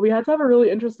 But we had to have a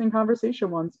really interesting conversation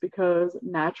once because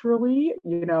naturally,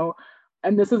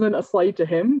 and this isn't a slight to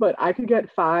him, but I could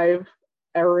get 5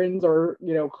 errands or,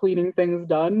 cleaning things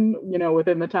done,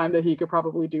 within the time that he could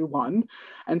probably do 1.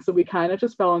 And so we kind of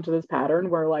just fell into this pattern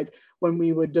where like when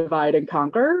we would divide and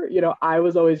conquer, I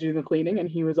was always doing the cleaning and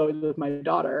he was always with my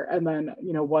daughter. And then,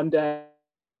 one day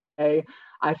I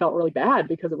felt really bad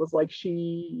because it was like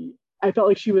I felt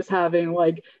like she was having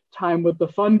like time with the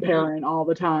fun parent all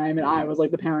the time. And I was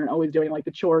like the parent always doing like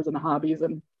the chores and the hobbies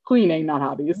and cleaning, not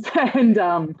hobbies. And,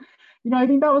 I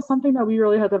think that was something that we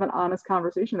really had to have an honest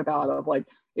conversation about of like,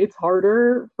 it's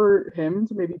harder for him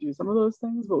to maybe do some of those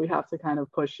things, but we have to kind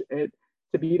of push it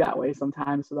to be that way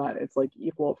sometimes so that it's like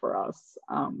equal for us,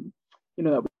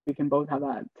 that we can both have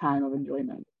that time of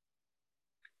enjoyment.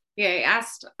 Yeah, I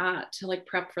asked to like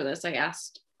prep for this, I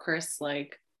asked Chris,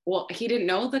 like, well, he didn't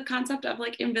know the concept of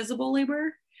like invisible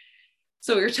labor.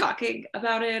 So we were talking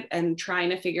about it and trying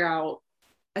to figure out,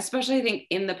 especially I think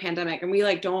in the pandemic, and we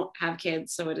like don't have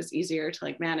kids, so it is easier to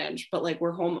like manage, but like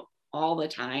we're home all the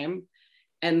time.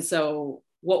 And so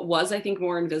what was, I think,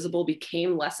 more invisible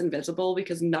became less invisible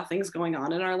because nothing's going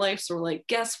on in our life. So we're like,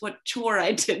 guess what chore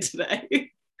I did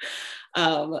today?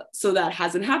 So that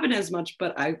hasn't happened as much,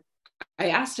 but I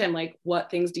asked him, like, what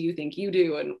things do you think you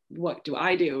do and what do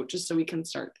I do, just so we can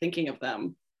start thinking of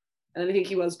them. And I think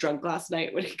he was drunk last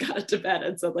night when he got to bed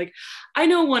and said, like, I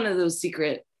know one of those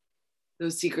secret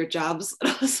jobs.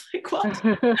 And I was like,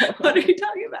 what are you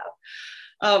talking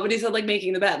about? But he said, like,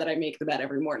 making the bed, that I make the bed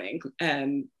every morning.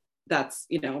 And that's,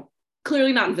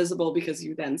 clearly not invisible because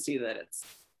you then see that it's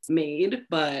made,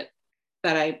 but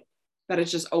that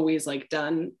it's just always like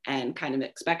done and kind of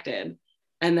expected.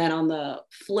 And then on the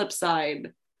flip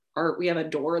side, we have a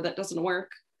door that doesn't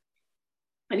work.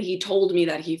 And he told me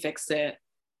that he fixed it.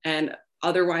 And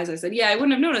otherwise I said, yeah, I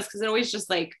wouldn't have noticed because it always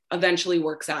just like eventually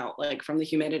works out, like from the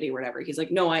humidity or whatever. He's like,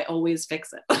 no, I always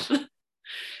fix it.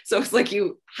 So it's like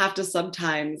you have to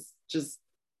sometimes just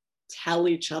tell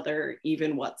each other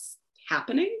even what's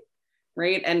happening,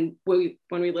 right? And when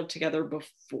we lived together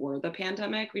before the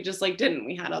pandemic, we just like didn't.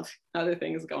 We had other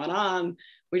things going on.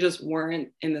 We just weren't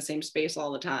in the same space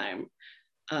all the time.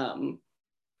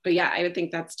 But yeah, I would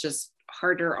think that's just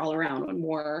harder all around when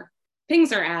more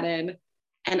things are added.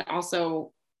 And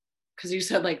also, because you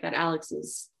said like that Alex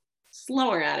is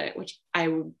slower at it, which I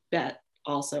would bet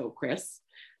also Chris.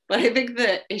 But I think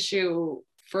the issue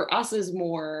for us is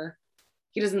more,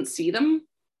 he doesn't see them.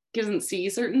 He doesn't see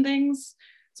certain things.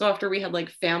 So after we had like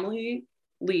family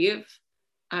leave,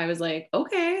 I was like,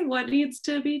 okay, what needs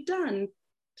to be done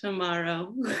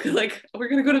tomorrow? Like, we're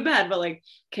gonna go to bed, but like,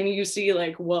 can you see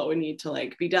like what would need to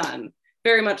like be done?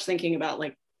 Very much thinking about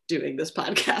like doing this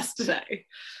podcast today.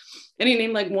 And he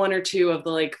named like 1 or 2 of the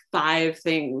like 5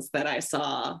 things that I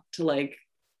saw to like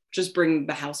just bring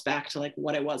the house back to like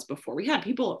what it was before we had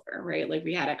people over, right? Like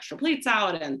we had extra plates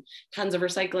out and tons of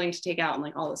recycling to take out and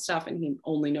like all this stuff. And he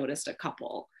only noticed a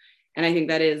couple. And I think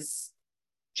that is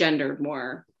gendered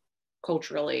more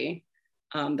culturally,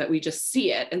 that we just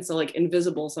see it. And so like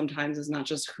invisible sometimes is not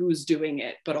just who's doing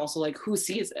it, but also like who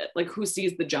sees it, like who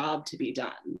sees the job to be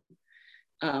done.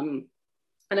 And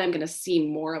I'm going to see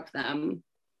more of them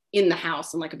in the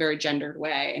house in like a very gendered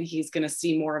way. And he's going to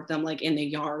see more of them like in the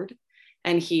yard.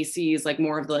 And he sees like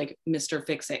more of the like Mr.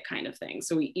 Fix-It kind of thing.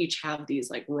 So we each have these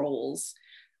like roles.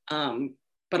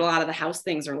 But a lot of the house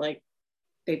things are like,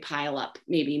 they pile up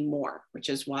maybe more, which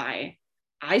is why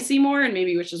I see more, and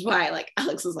maybe which is why like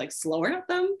Alex is like slower at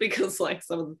them, because like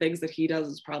some of the things that he does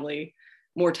is probably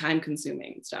more time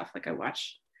consuming and stuff. Like I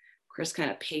watch Chris kind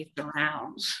of pace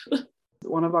around.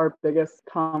 One of our biggest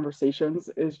conversations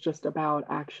is just about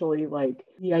actually like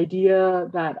the idea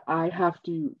that I have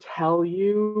to tell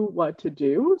you what to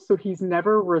do. So he's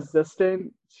never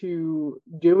resistant to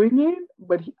doing it,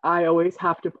 but I always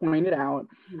have to point it out.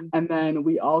 Mm-hmm. And then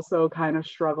we also kind of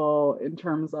struggle in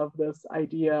terms of this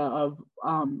idea of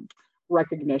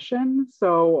recognition.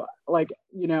 So like,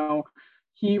 you know,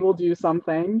 he will do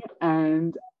something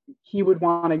and he would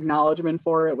want acknowledgement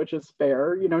for it, which is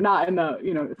fair, you know, not in the,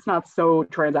 you know, it's not so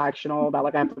transactional that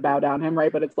like I have to bow down him,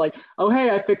 right? But it's like, oh, hey,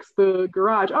 I fixed the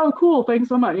garage. Oh, cool. Thanks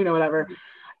so much. You know, whatever.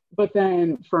 But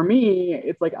then for me,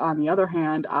 it's like, on the other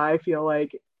hand, I feel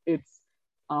like it's,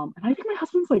 and I think my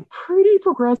husband's like pretty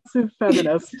progressive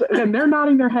feminist and they're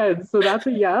nodding their heads. So that's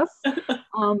a yes.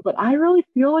 But I really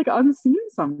feel like unseen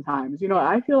sometimes, you know,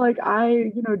 I feel like I,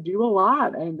 you know, do a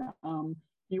lot, and,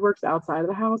 he works outside of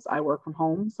the house. I work from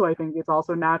home. So I think it's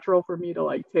also natural for me to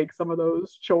like take some of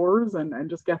those chores and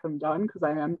just get them done because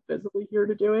I am physically here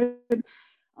to do it.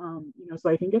 You know, so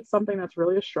I think it's something that's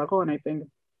really a struggle. And I think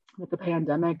with the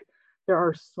pandemic, there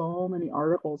are so many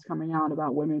articles coming out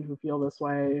about women who feel this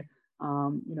way,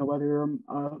 you know, whether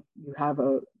you have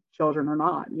children or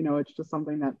not, you know, it's just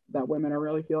something that women are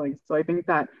really feeling. So I think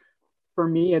that for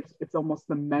me, it's almost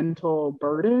the mental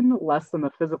burden less than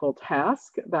the physical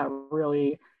task that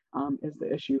really is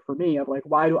the issue for me of like,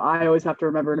 why do I always have to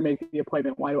remember to make the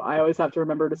appointment? Why do I always have to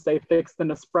remember to say fix the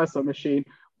Nespresso machine?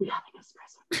 We have an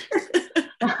Nespresso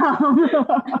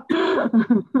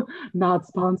machine. Not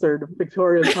sponsored,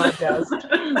 Victoria's podcast.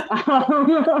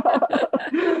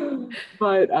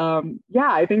 But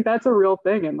yeah, I think that's a real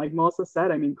thing. And like Melissa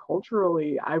said, I mean,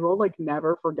 culturally, I will like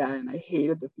never forget, and I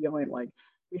hated the feeling like,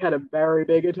 we had a very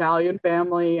big Italian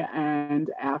family,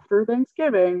 and after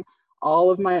Thanksgiving,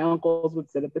 all of my uncles would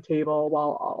sit at the table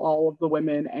while all of the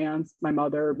women, aunts, my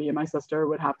mother, me and my sister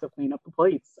would have to clean up the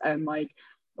plates. And like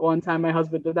one time my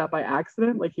husband did that by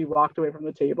accident, like he walked away from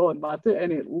the table and left it,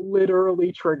 and it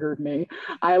literally triggered me.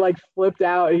 I like flipped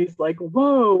out. He's like,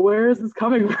 whoa, where is this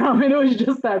coming from? And it was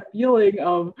just that feeling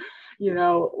of, you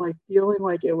know, like feeling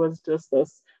like it was just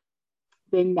this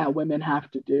thing that women have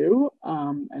to do.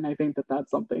 And I think that that's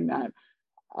something that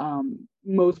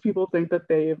most people think that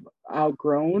they've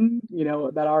outgrown, you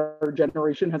know, that our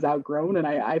generation has outgrown. And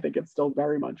I think it's still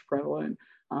very much prevalent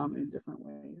in different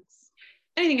ways.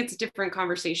 I think it's different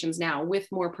conversations now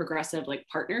with more progressive like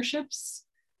partnerships.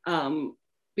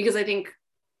 Because I think,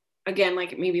 again,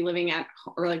 like maybe living at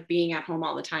or like being at home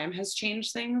all the time has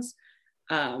changed things.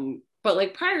 But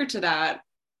like prior to that,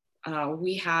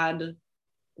 we had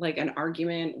like an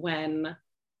argument when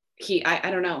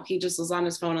I don't know, he just was on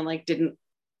his phone and like didn't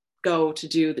go to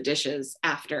do the dishes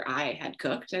after I had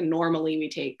cooked. And normally we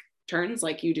take turns,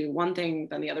 like you do one thing,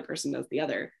 then the other person does the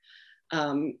other.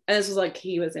 And this was like,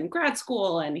 he was in grad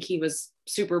school and he was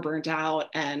super burnt out,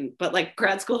 but like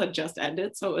grad school had just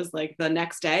ended. So it was like the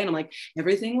next day and I'm like,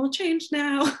 everything will change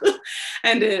now.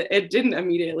 And it didn't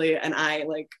immediately. And I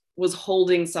like was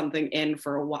holding something in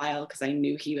for a while because I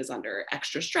knew he was under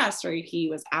extra stress, right? He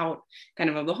was out kind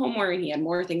of the homework and he had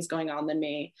more things going on than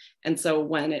me. And so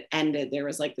when it ended, there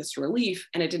was like this relief,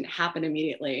 and it didn't happen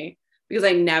immediately because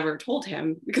I never told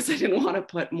him because I didn't want to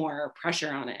put more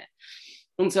pressure on it.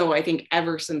 And so I think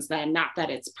ever since then, not that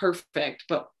it's perfect,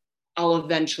 but I'll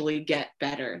eventually get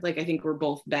better. Like I think we're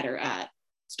both better at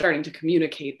starting to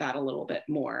communicate that a little bit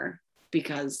more,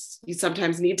 because you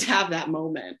sometimes need to have that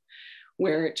moment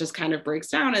where it just kind of breaks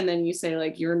down, and then you say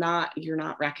like, you're not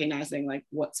recognizing like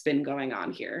what's been going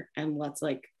on here, and let's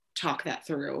like talk that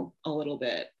through a little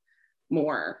bit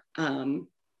more.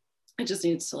 It just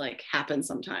needs to like happen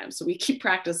sometimes. So we keep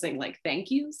practicing like thank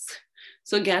yous.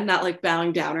 So again, not like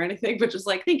bowing down or anything, but just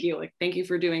like thank you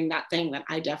for doing that thing that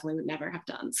I definitely would never have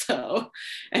done. So,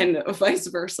 and vice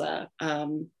versa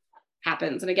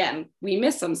happens. And again, we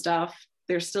miss some stuff.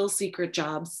 There's still secret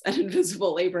jobs and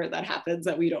invisible labor that happens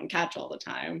that we don't catch all the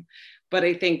time. But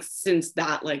I think since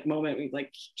that like moment, we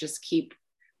like just keep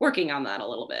working on that a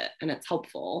little bit, and it's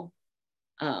helpful.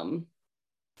 But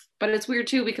it's weird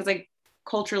too, because I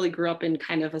culturally grew up in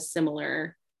kind of a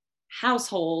similar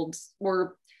household,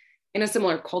 or in a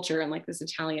similar culture, and like this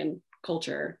Italian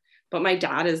culture. But my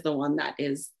dad is the one that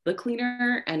is the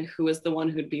cleaner, and who is the one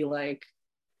who'd be like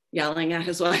yelling at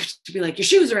his wife to be like, your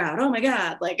shoes are out, oh my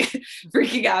God, like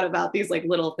freaking out about these like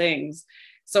little things.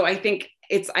 So I think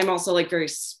I'm also like very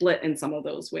split in some of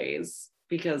those ways,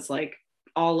 because like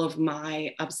all of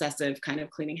my obsessive kind of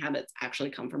cleaning habits actually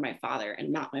come from my father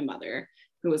and not my mother,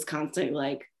 who was constantly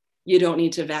like, you don't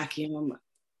need to vacuum,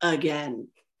 again,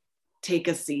 take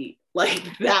a seat. Like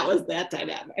that was that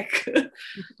dynamic.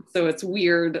 So it's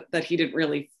weird that he didn't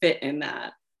really fit in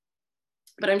that.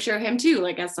 But I'm sure him too,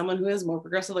 like as someone who is more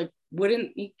progressive, like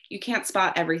you can't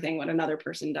spot everything what another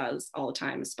person does all the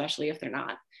time, especially if they're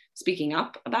not speaking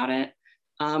up about it,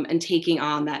 and taking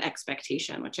on that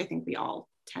expectation, which I think we all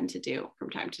tend to do from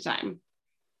time to time.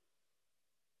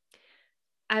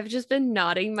 I've just been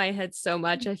nodding my head so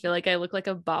much. I feel like I look like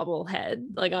a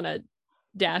bobblehead, like on a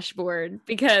dashboard,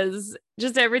 because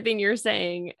just everything you're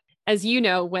saying, as you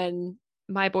know, when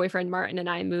my boyfriend Martin and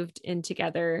I moved in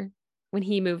together, when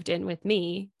he moved in with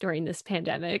me during this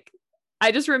pandemic,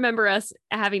 I just remember us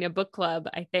having a book club,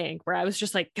 I think, where I was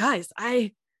just like, guys,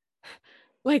 I'm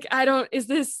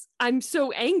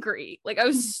so angry. Like I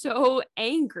was so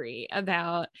angry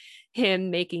about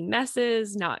him making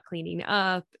messes, not cleaning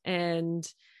up. And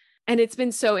it's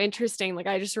been so interesting. Like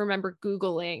I just remember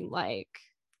Googling, like,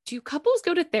 do couples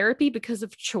go to therapy because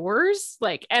of chores?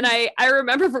 Like, and I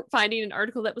remember finding an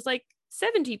article that was like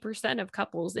 70% of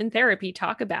couples in therapy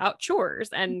talk about chores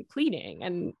and cleaning.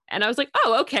 And I was like,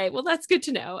 oh, okay, well, that's good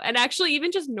to know. And actually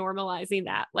even just normalizing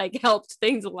that like helped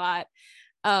things a lot.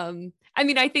 I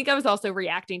mean, I think I was also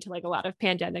reacting to like a lot of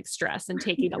pandemic stress and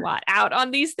taking a lot out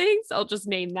on these things. I'll just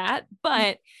name that.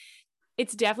 But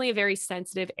it's definitely a very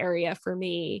sensitive area for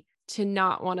me to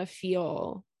not want to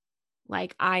feel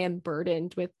like I am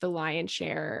burdened with the lion's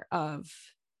share of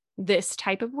this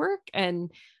type of work.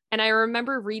 And I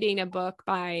remember reading a book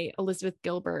by Elizabeth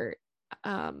Gilbert.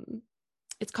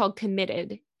 It's called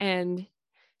Committed. And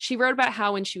she wrote about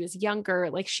how when she was younger,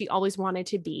 like she always wanted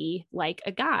to be like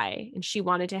a guy, and she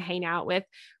wanted to hang out with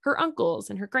her uncles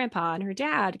and her grandpa and her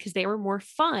dad because they were more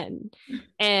fun.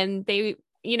 And they,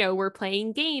 were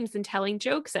playing games and telling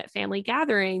jokes at family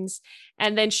gatherings.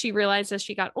 And then she realized as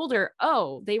she got older,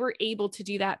 oh, they were able to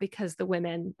do that because the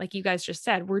women, like you guys just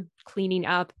said, were cleaning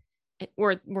up,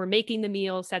 or were making the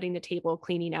meal, setting the table,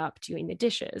 cleaning up, doing the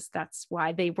dishes. That's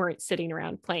why they weren't sitting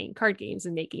around playing card games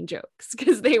and making jokes,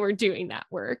 because they were doing that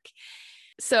work.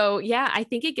 So yeah, I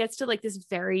think it gets to like this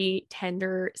very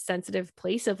tender, sensitive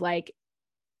place of like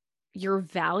your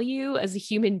value as a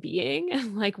human being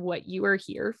and like what you are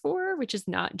here for, which is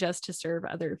not just to serve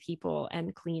other people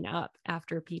and clean up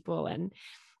after people. And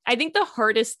I think the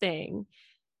hardest thing,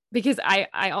 because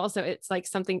I also, it's like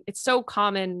something, it's so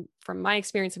common from my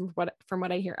experience and from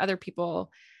what I hear other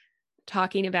people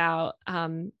talking about,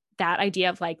 that idea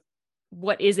of like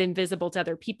what is invisible to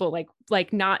other people,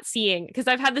 like not seeing, because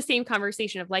I've had the same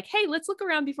conversation of like, hey, let's look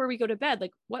around before we go to bed.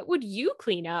 Like, what would you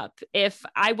clean up if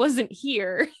I wasn't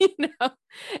here?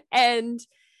 And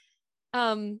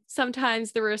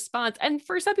sometimes the response, and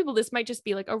for some people, this might just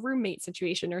be like a roommate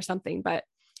situation or something, but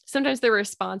sometimes the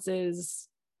response is,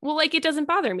 well, like, it doesn't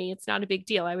bother me. It's not a big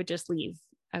deal. I would just leave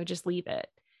it.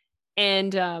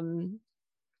 And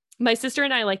my sister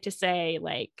and I like to say,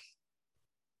 like,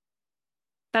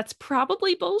 that's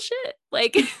probably bullshit.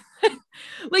 Like,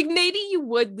 like maybe you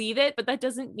would leave it, but that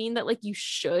doesn't mean that like you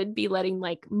should be letting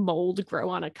like mold grow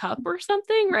on a cup or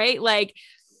something, right? Like,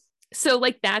 so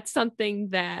like that's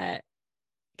something that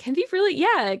can be really,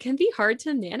 it can be hard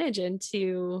to manage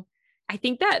into. I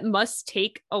think that must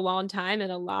take a long time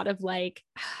and a lot of like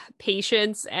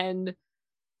patience and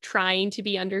trying to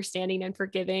be understanding and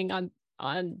forgiving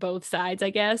on both sides, I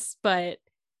guess. But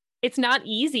it's not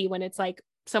easy when it's like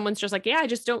someone's just like, yeah, I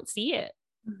just don't see it.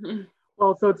 Mm-hmm.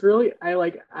 Well, so it's really, I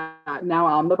like, now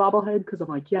I'm the bobblehead because I'm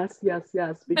like, yes,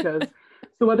 because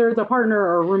so whether it's a partner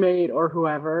or a roommate or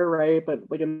whoever, right? But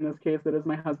like in this case, it is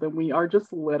my husband. We are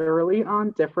just literally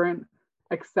on different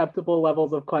acceptable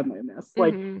levels of cleanliness.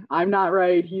 Like, I'm not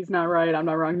right, he's not right, I'm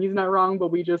not wrong, he's not wrong,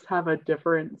 but we just have a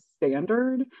different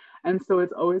standard. And so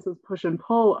it's always this push and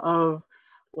pull of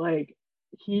like,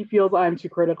 he feels I'm too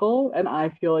critical and I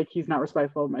feel like he's not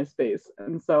respectful of my space.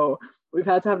 And so we've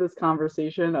had to have this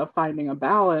conversation of finding a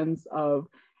balance of,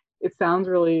 it sounds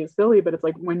really silly, but it's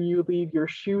like when you leave your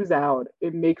shoes out,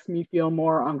 it makes me feel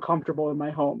more uncomfortable in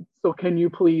my home. So can you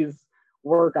please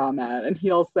work on that? And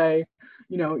he'll say,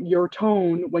 your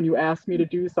tone when you ask me to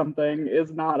do something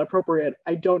is not appropriate.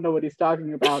 I don't know what he's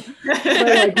talking about. But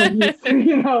like when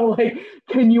he's, like,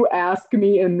 can you ask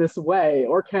me in this way?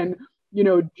 Or can,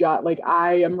 like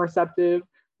I am more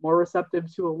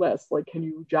receptive to a list. Like, can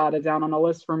you jot it down on a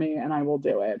list for me and I will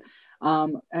do it.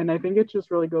 And I think it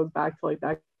just really goes back to like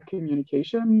that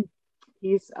communication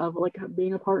piece of like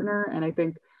being a partner. And I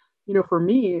think, for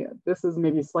me, this is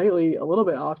maybe slightly a little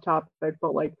bit off topic,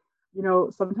 but like,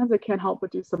 sometimes I can't help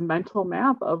but do some mental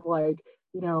math of like,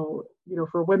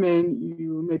 for women,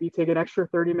 you maybe take an extra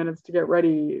 30 minutes to get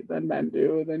ready than men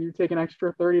do. Then you take an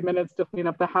extra 30 minutes to clean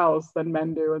up the house than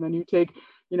men do. And then you take,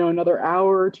 another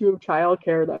hour or two of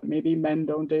childcare that maybe men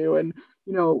don't do. And,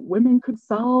 women could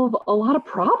solve a lot of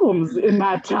problems in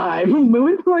that time.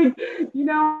 Women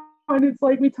and it's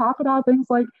like we talk about things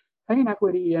like pay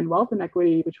inequity and wealth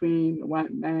inequity between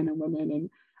men and women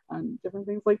and different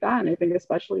things like that. And I think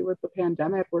especially with the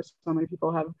pandemic where so many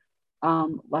people have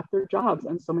left their jobs,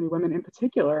 and so many women in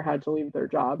particular had to leave their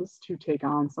jobs to take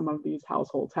on some of these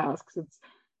household tasks. It's,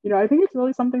 I think it's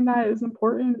really something that is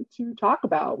important to talk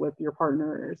about with your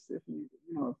partners if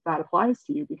if that applies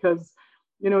to you, because,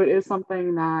 it is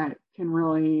something that can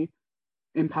really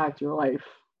impact your life.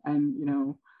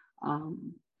 And,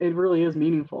 it really is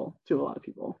meaningful to a lot of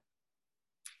people.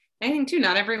 I think too,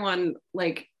 not everyone,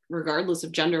 like, regardless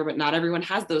of gender, but not everyone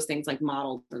has those things like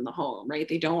modeled in the home, right?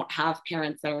 They don't have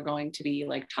parents that are going to be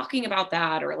like talking about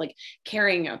that or like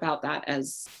caring about that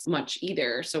as much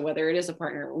either. So whether it is a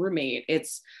partner or roommate,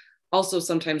 it's also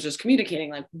sometimes just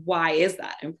communicating like, why is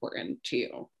that important to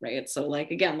you, right? So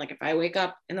like, again, like if I wake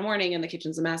up in the morning and the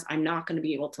kitchen's a mess, I'm not going to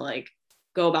be able to like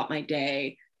go about my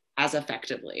day as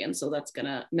effectively. And so that's going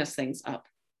to mess things up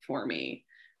for me.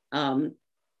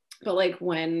 But like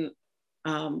when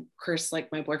Chris,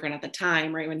 like my boyfriend at the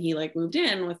time, right, when he like moved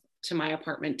in to my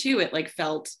apartment too, it like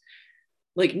felt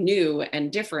like new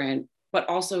and different, but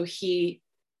also he,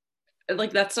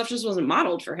 like, that stuff just wasn't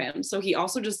modeled for him. So he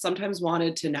also just sometimes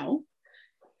wanted to know.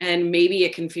 And maybe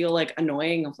it can feel like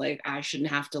annoying of like, I shouldn't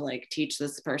have to like teach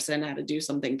this person how to do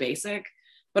something basic,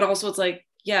 but also it's like,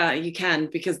 yeah, you can,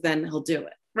 because then he'll do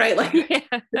it. Right. Like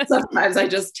sometimes I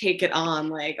just take it on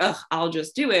like, oh, I'll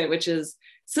just do it, which is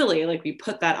silly. Like we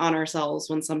put that on ourselves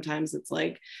when sometimes it's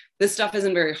like, this stuff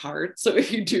isn't very hard. So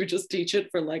if you do just teach it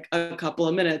for like a couple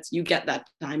of minutes, you get that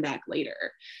time back later.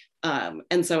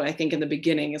 And so I think in the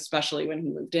beginning, especially when he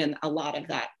moved in, a lot of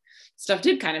that stuff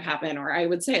did kind of happen. Or I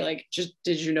would say like, just,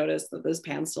 did you notice that this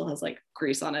pan still has like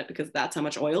grease on it because that's how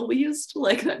much oil we used?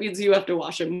 Like that means you have to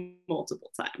wash it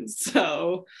multiple times.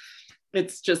 So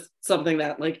it's just something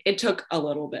that like, it took a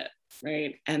little bit,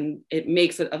 right? And it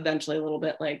makes it eventually a little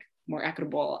bit like more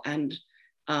equitable and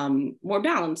more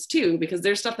balanced too, because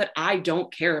there's stuff that I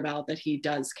don't care about that he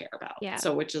does care about. Yeah.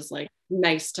 So which is like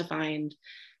nice to find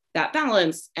that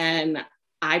balance. And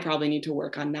I probably need to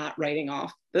work on not writing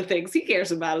off the things he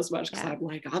cares about as much, because I'm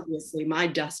like, obviously my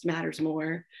dust matters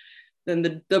more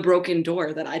than the broken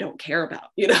door that I don't care about,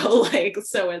 like,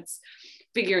 so it's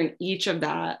figuring each of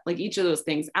those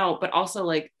things out, but also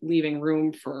like leaving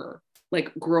room for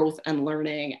like growth and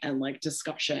learning and like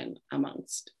discussion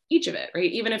amongst each of it,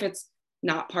 right? Even if it's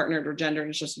not partnered or gendered,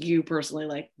 it's just you personally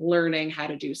like learning how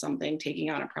to do something, taking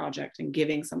on a project and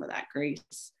giving some of that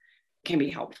grace can be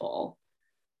helpful.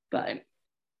 But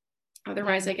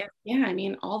otherwise, I guess, yeah, I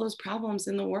mean, all those problems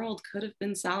in the world could have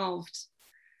been solved.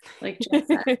 Like Jess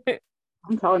said.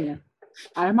 I'm telling you,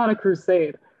 I'm on a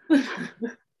crusade.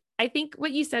 I think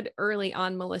what you said early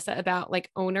on, Melissa, about like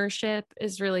ownership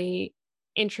is really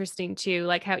interesting too.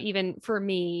 Like how even for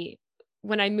me,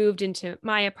 when I moved into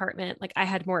my apartment, like I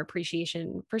had more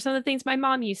appreciation for some of the things my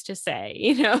mom used to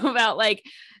say, about like,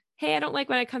 hey, I don't like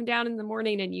when I come down in the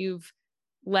morning and you've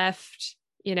left,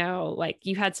 like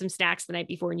you had some snacks the night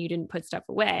before and you didn't put stuff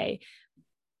away.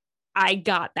 I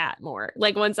got that more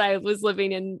like once I was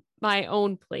living in my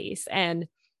own place. And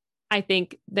I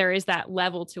think there is that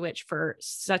level to which for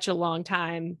such a long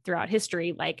time throughout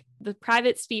history, like the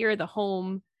private sphere, the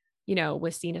home,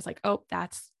 was seen as like, oh,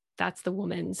 that's the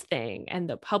woman's thing, and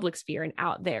the public sphere and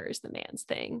out there is the man's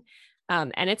thing.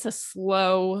 And it's a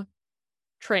slow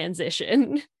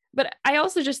transition. But I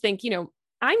also just think,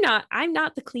 I'm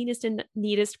not the cleanest and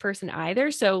neatest person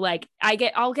either. So like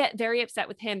I'll get very upset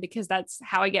with him because that's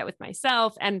how I get with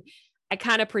myself. And I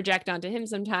kind of project onto him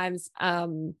sometimes.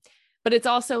 But it's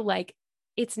also like,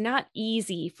 it's not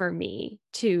easy for me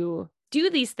to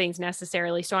do these things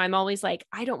necessarily. So I'm always like,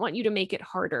 I don't want you to make it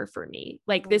harder for me.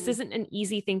 Like, this isn't an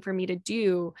easy thing for me to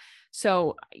do.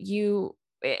 So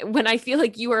when I feel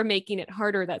like you are making it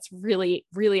harder, that's really,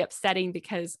 really upsetting,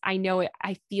 because I know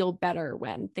I feel better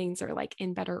when things are like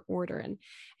in better order. And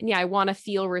yeah, I want to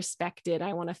feel respected.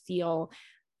 I want to feel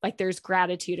like there's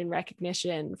gratitude and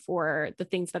recognition for the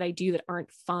things that I do that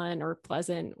aren't fun or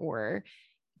pleasant or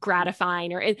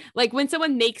gratifying, or like when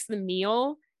someone makes the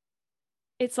meal,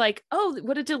 it's like, oh,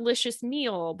 what a delicious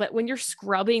meal. But when you're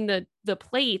scrubbing the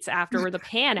plates after, or the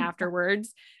pan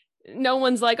afterwards, no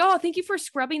one's like, oh, thank you for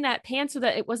scrubbing that pan so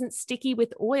that it wasn't sticky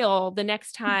with oil the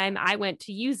next time I went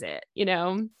to use it,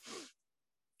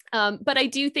 But I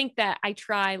do think that I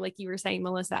try, like you were saying,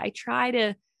 Melissa, I try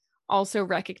to also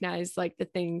recognize like the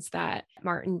things that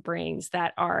Martin brings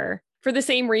that are for the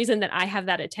same reason that I have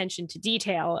that attention to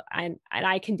detail and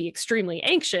I can be extremely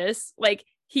anxious. Like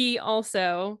he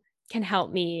also can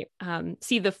help me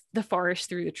see the forest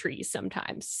through the trees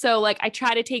sometimes. So like I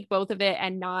try to take both of it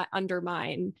and not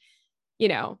undermine,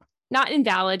 not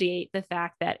invalidate the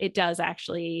fact that it does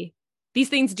actually, these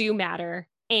things do matter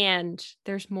and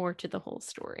there's more to the whole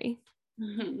story.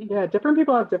 Yeah, different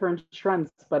people have different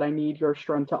strengths, but I need your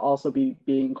strength to also be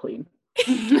being clean.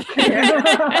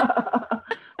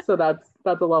 So that's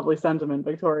a lovely sentiment,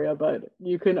 Victoria, but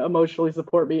you can emotionally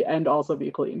support me and also be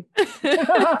clean.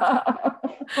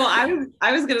 Well,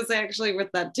 I was gonna say actually with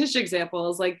that dish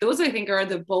example is like those I think are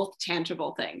the both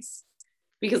tangible things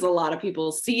because a lot of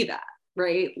people see that,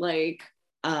 right? Like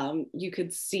you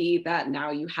could see that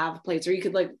now you have plates, or you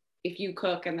could like if you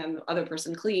cook and then the other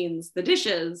person cleans the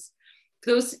dishes,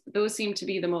 those seem to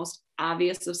be the most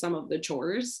obvious of some of the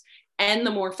chores and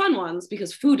the more fun ones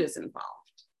because food is involved.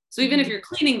 So even if you're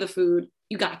cleaning the food,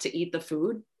 you got to eat the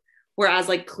food. Whereas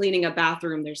like cleaning a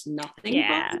bathroom, there's nothing.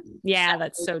 Yeah,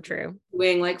 that's so true.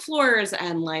 Doing like floors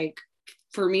and like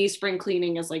for me, spring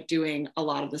cleaning is like doing a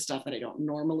lot of the stuff that I don't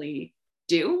normally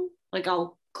do. Like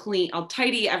I'll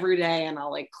tidy every day and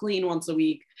I'll like clean once a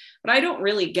week, but I don't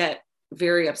really get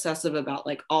very obsessive about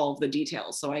like all of the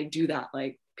details. So I do that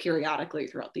like periodically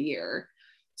throughout the year.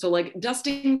 So like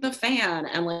dusting the fan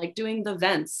and like doing the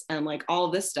vents and like all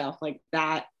of this stuff like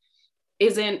that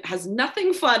has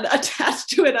nothing fun attached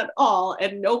to it at all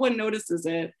and no one notices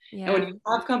it. Yeah. And when you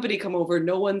have company come over,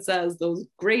 no one says those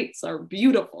grates are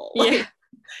beautiful. Yeah. Like,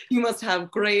 you must have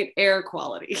great air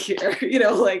quality here.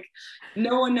 Like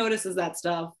no one notices that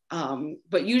stuff.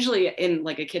 But usually in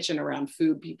like a kitchen around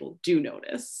food, people do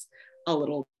notice a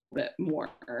little bit more.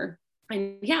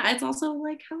 And yeah, it's also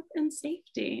like health and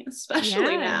safety,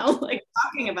 especially now, like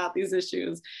talking about these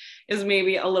issues is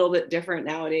maybe a little bit different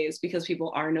nowadays because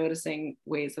people are noticing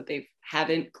ways that they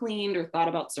haven't cleaned or thought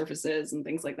about surfaces and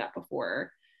things like that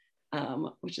before,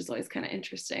 which is always kind of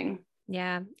interesting.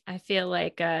 Yeah, I feel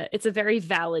like it's a very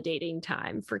validating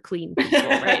time for clean people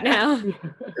right now.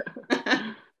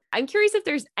 I'm curious if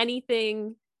there's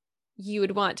anything you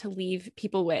would want to leave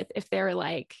people with if they're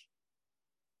like,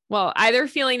 well, either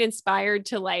feeling inspired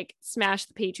to like smash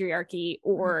the patriarchy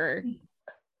or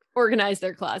organize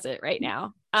their closet right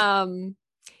now.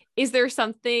 Is there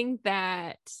something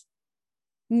that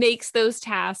makes those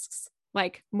tasks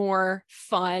like more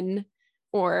fun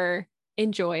or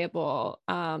enjoyable?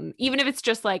 Even if it's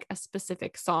just like a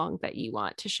specific song that you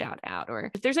want to shout out,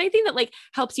 or if there's anything that like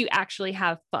helps you actually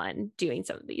have fun doing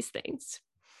some of these things.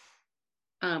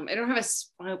 I don't have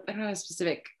a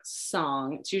specific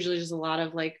song. It's usually just a lot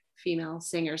of like female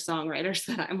singer songwriters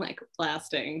that I'm like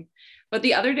blasting. But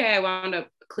the other day I wound up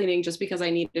cleaning just because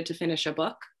I needed to finish a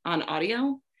book on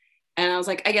audio. And I was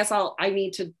like, I guess I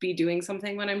need to be doing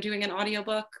something when I'm doing an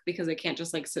audiobook because I can't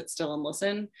just like sit still and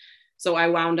listen. So I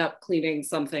wound up cleaning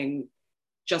something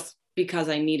just because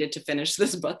I needed to finish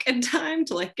this book in time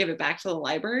to like give it back to the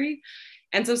library.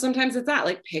 And so sometimes it's that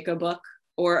like pick a book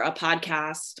or a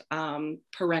podcast.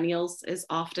 Perennials is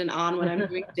often on when I'm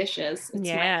doing dishes.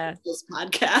 It's my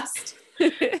podcast.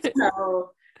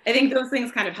 So I think those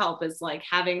things kind of help is like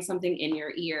having something in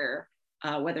your ear,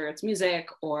 whether it's music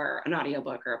or an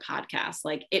audiobook or a podcast,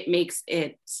 like it makes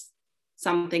it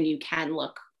something you can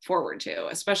look forward to,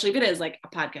 especially if it is like a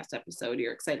podcast episode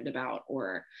you're excited about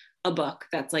or a book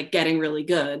that's like getting really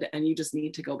good and you just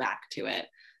need to go back to it.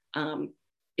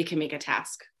 It can make a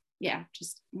task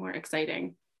just more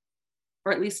exciting,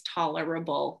 or at least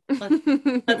tolerable.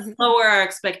 Let's lower our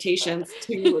expectations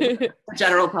to the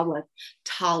general public.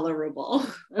 Tolerable.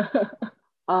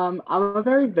 I'm a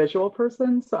very visual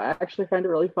person, so I actually find it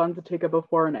really fun to take a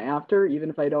before and after,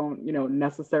 even if I don't,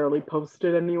 necessarily post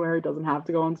it anywhere. It doesn't have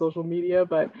to go on social media,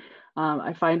 but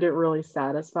I find it really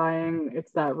satisfying.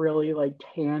 It's that really like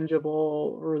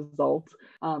tangible result.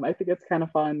 I think it's kind of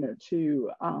fun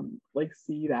to like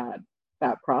see that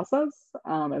process,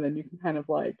 and then you can kind of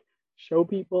like show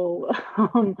people.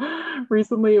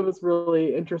 Recently it was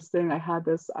really interesting. I had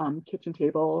this kitchen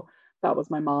table that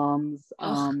was my mom's.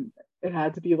 It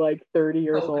had to be like 30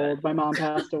 years old. My mom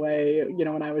passed away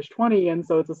when I was 20, and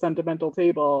so it's a sentimental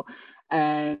table,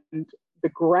 and the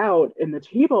grout in the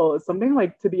table is something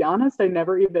like, to be honest, I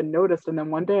never even noticed. And then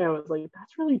one day I was like,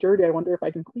 that's really dirty, I wonder if I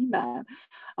can clean that.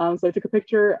 So I took a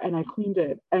picture and I cleaned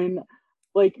it, and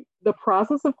like the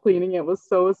process of cleaning it was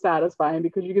so satisfying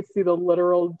because you could see the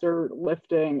literal dirt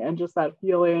lifting and just that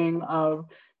feeling of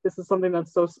this is something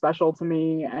that's so special to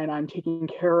me and I'm taking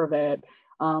care of it.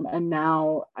 And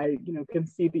now I, can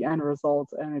see the end result,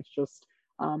 and it's just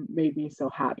made me so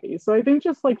happy. So I think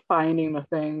just like finding the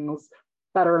things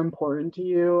that are important to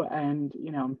you and,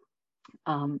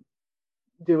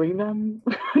 doing them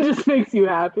just makes you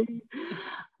happy.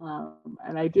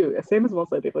 And I do, same as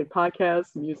Melissa, I think like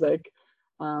podcasts, music,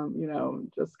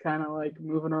 just kind of like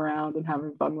moving around and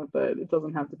having fun with it. It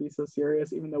doesn't have to be so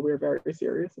serious, even though we're very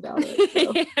serious about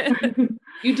it. So.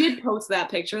 You did post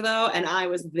that picture though, and I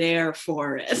was there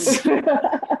for it.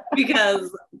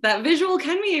 Because that visual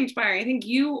can be inspiring. I think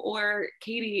you or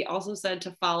Katie also said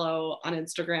to follow on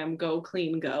Instagram, Go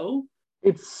Clean Go.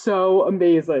 It's so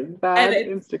amazing, that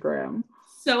Instagram.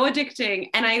 So addicting.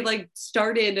 And I like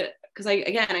started, because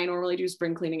I normally do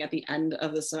spring cleaning at the end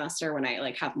of the semester when I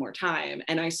like have more time.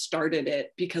 And I started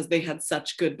it because they had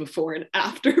such good before and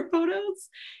after photos.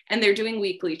 And they're doing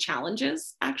weekly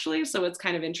challenges actually. So it's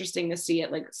kind of interesting to see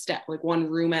it like one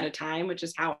room at a time, which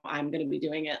is how I'm going to be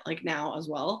doing it like now as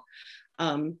well.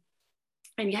 And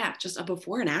yeah, just a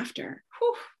before and after.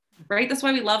 Whew, right? That's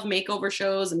why we love makeover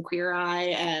shows and Queer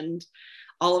Eye and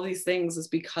all of these things, is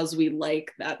because we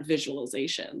like that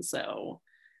visualization. So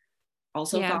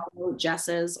also follow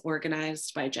Jess's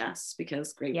Organized by Jess,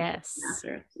 because great. Yes.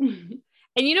 And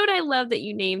you know what I love that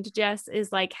you named, Jess,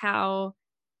 is like how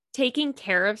taking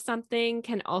care of something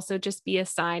can also just be a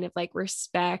sign of like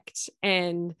respect.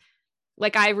 And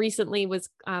like I recently was,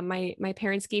 my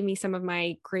parents gave me some of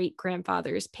my great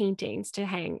grandfather's paintings to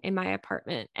hang in my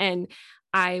apartment. And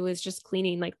I was just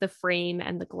cleaning like the frame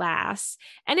and the glass.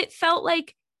 And it felt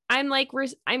like I'm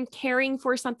caring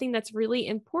for something that's really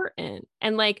important.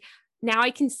 And like, now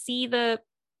I can see the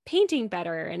painting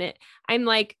better. And I'm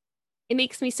like, it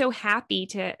makes me so happy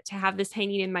to have this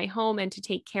hanging in my home and to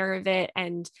take care of it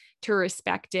and to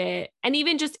respect it. And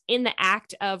even just in the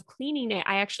act of cleaning it,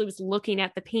 I actually was looking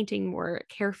at the painting more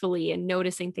carefully and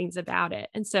noticing things about it.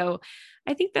 And so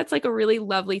I think that's like a really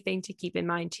lovely thing to keep in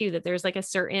mind too, that there's like a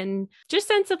certain just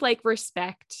sense of like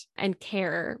respect and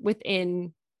care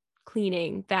within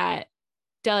cleaning that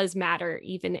does matter,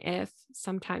 even if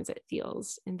sometimes it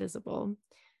feels invisible.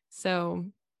 So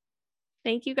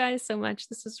thank you guys so much.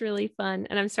 This was really fun.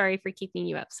 And I'm sorry for keeping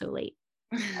you up so late.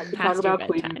 I could talk about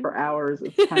cleaning for hours.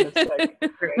 It's kind of sick.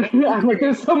 I'm like,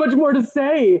 there's so much more to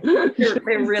say. It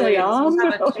really is.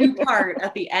 We'll have a 2-part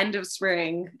at the end of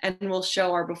spring, and we'll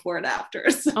show our before and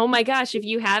afters. Oh my gosh. If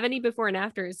you have any before and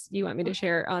afters you want me to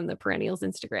share on the Perennials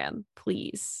Instagram,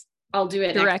 please. I'll do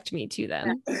it. Direct me to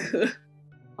them.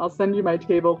 I'll send you my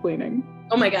table cleaning.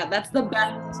 Oh my God. That's the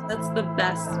best. That's the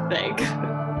best thing.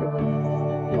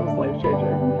 It was life-changing.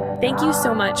 Thank you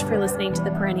so much for listening to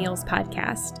the Perennials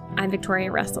podcast. I'm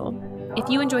Victoria Russell. If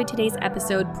you enjoyed today's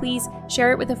episode, please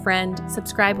share it with a friend,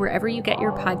 subscribe wherever you get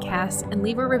your podcasts, and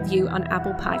leave a review on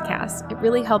Apple Podcasts. It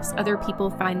really helps other people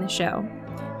find the show.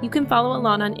 You can follow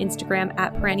along on Instagram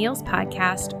at Perennials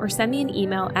Podcast or send me an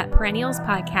email at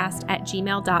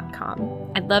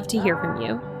perennialspodcast@gmail.com. I'd love to hear from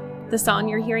you. The song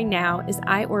you're hearing now is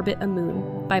I Orbit a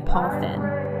Moon by Paul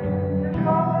Finn.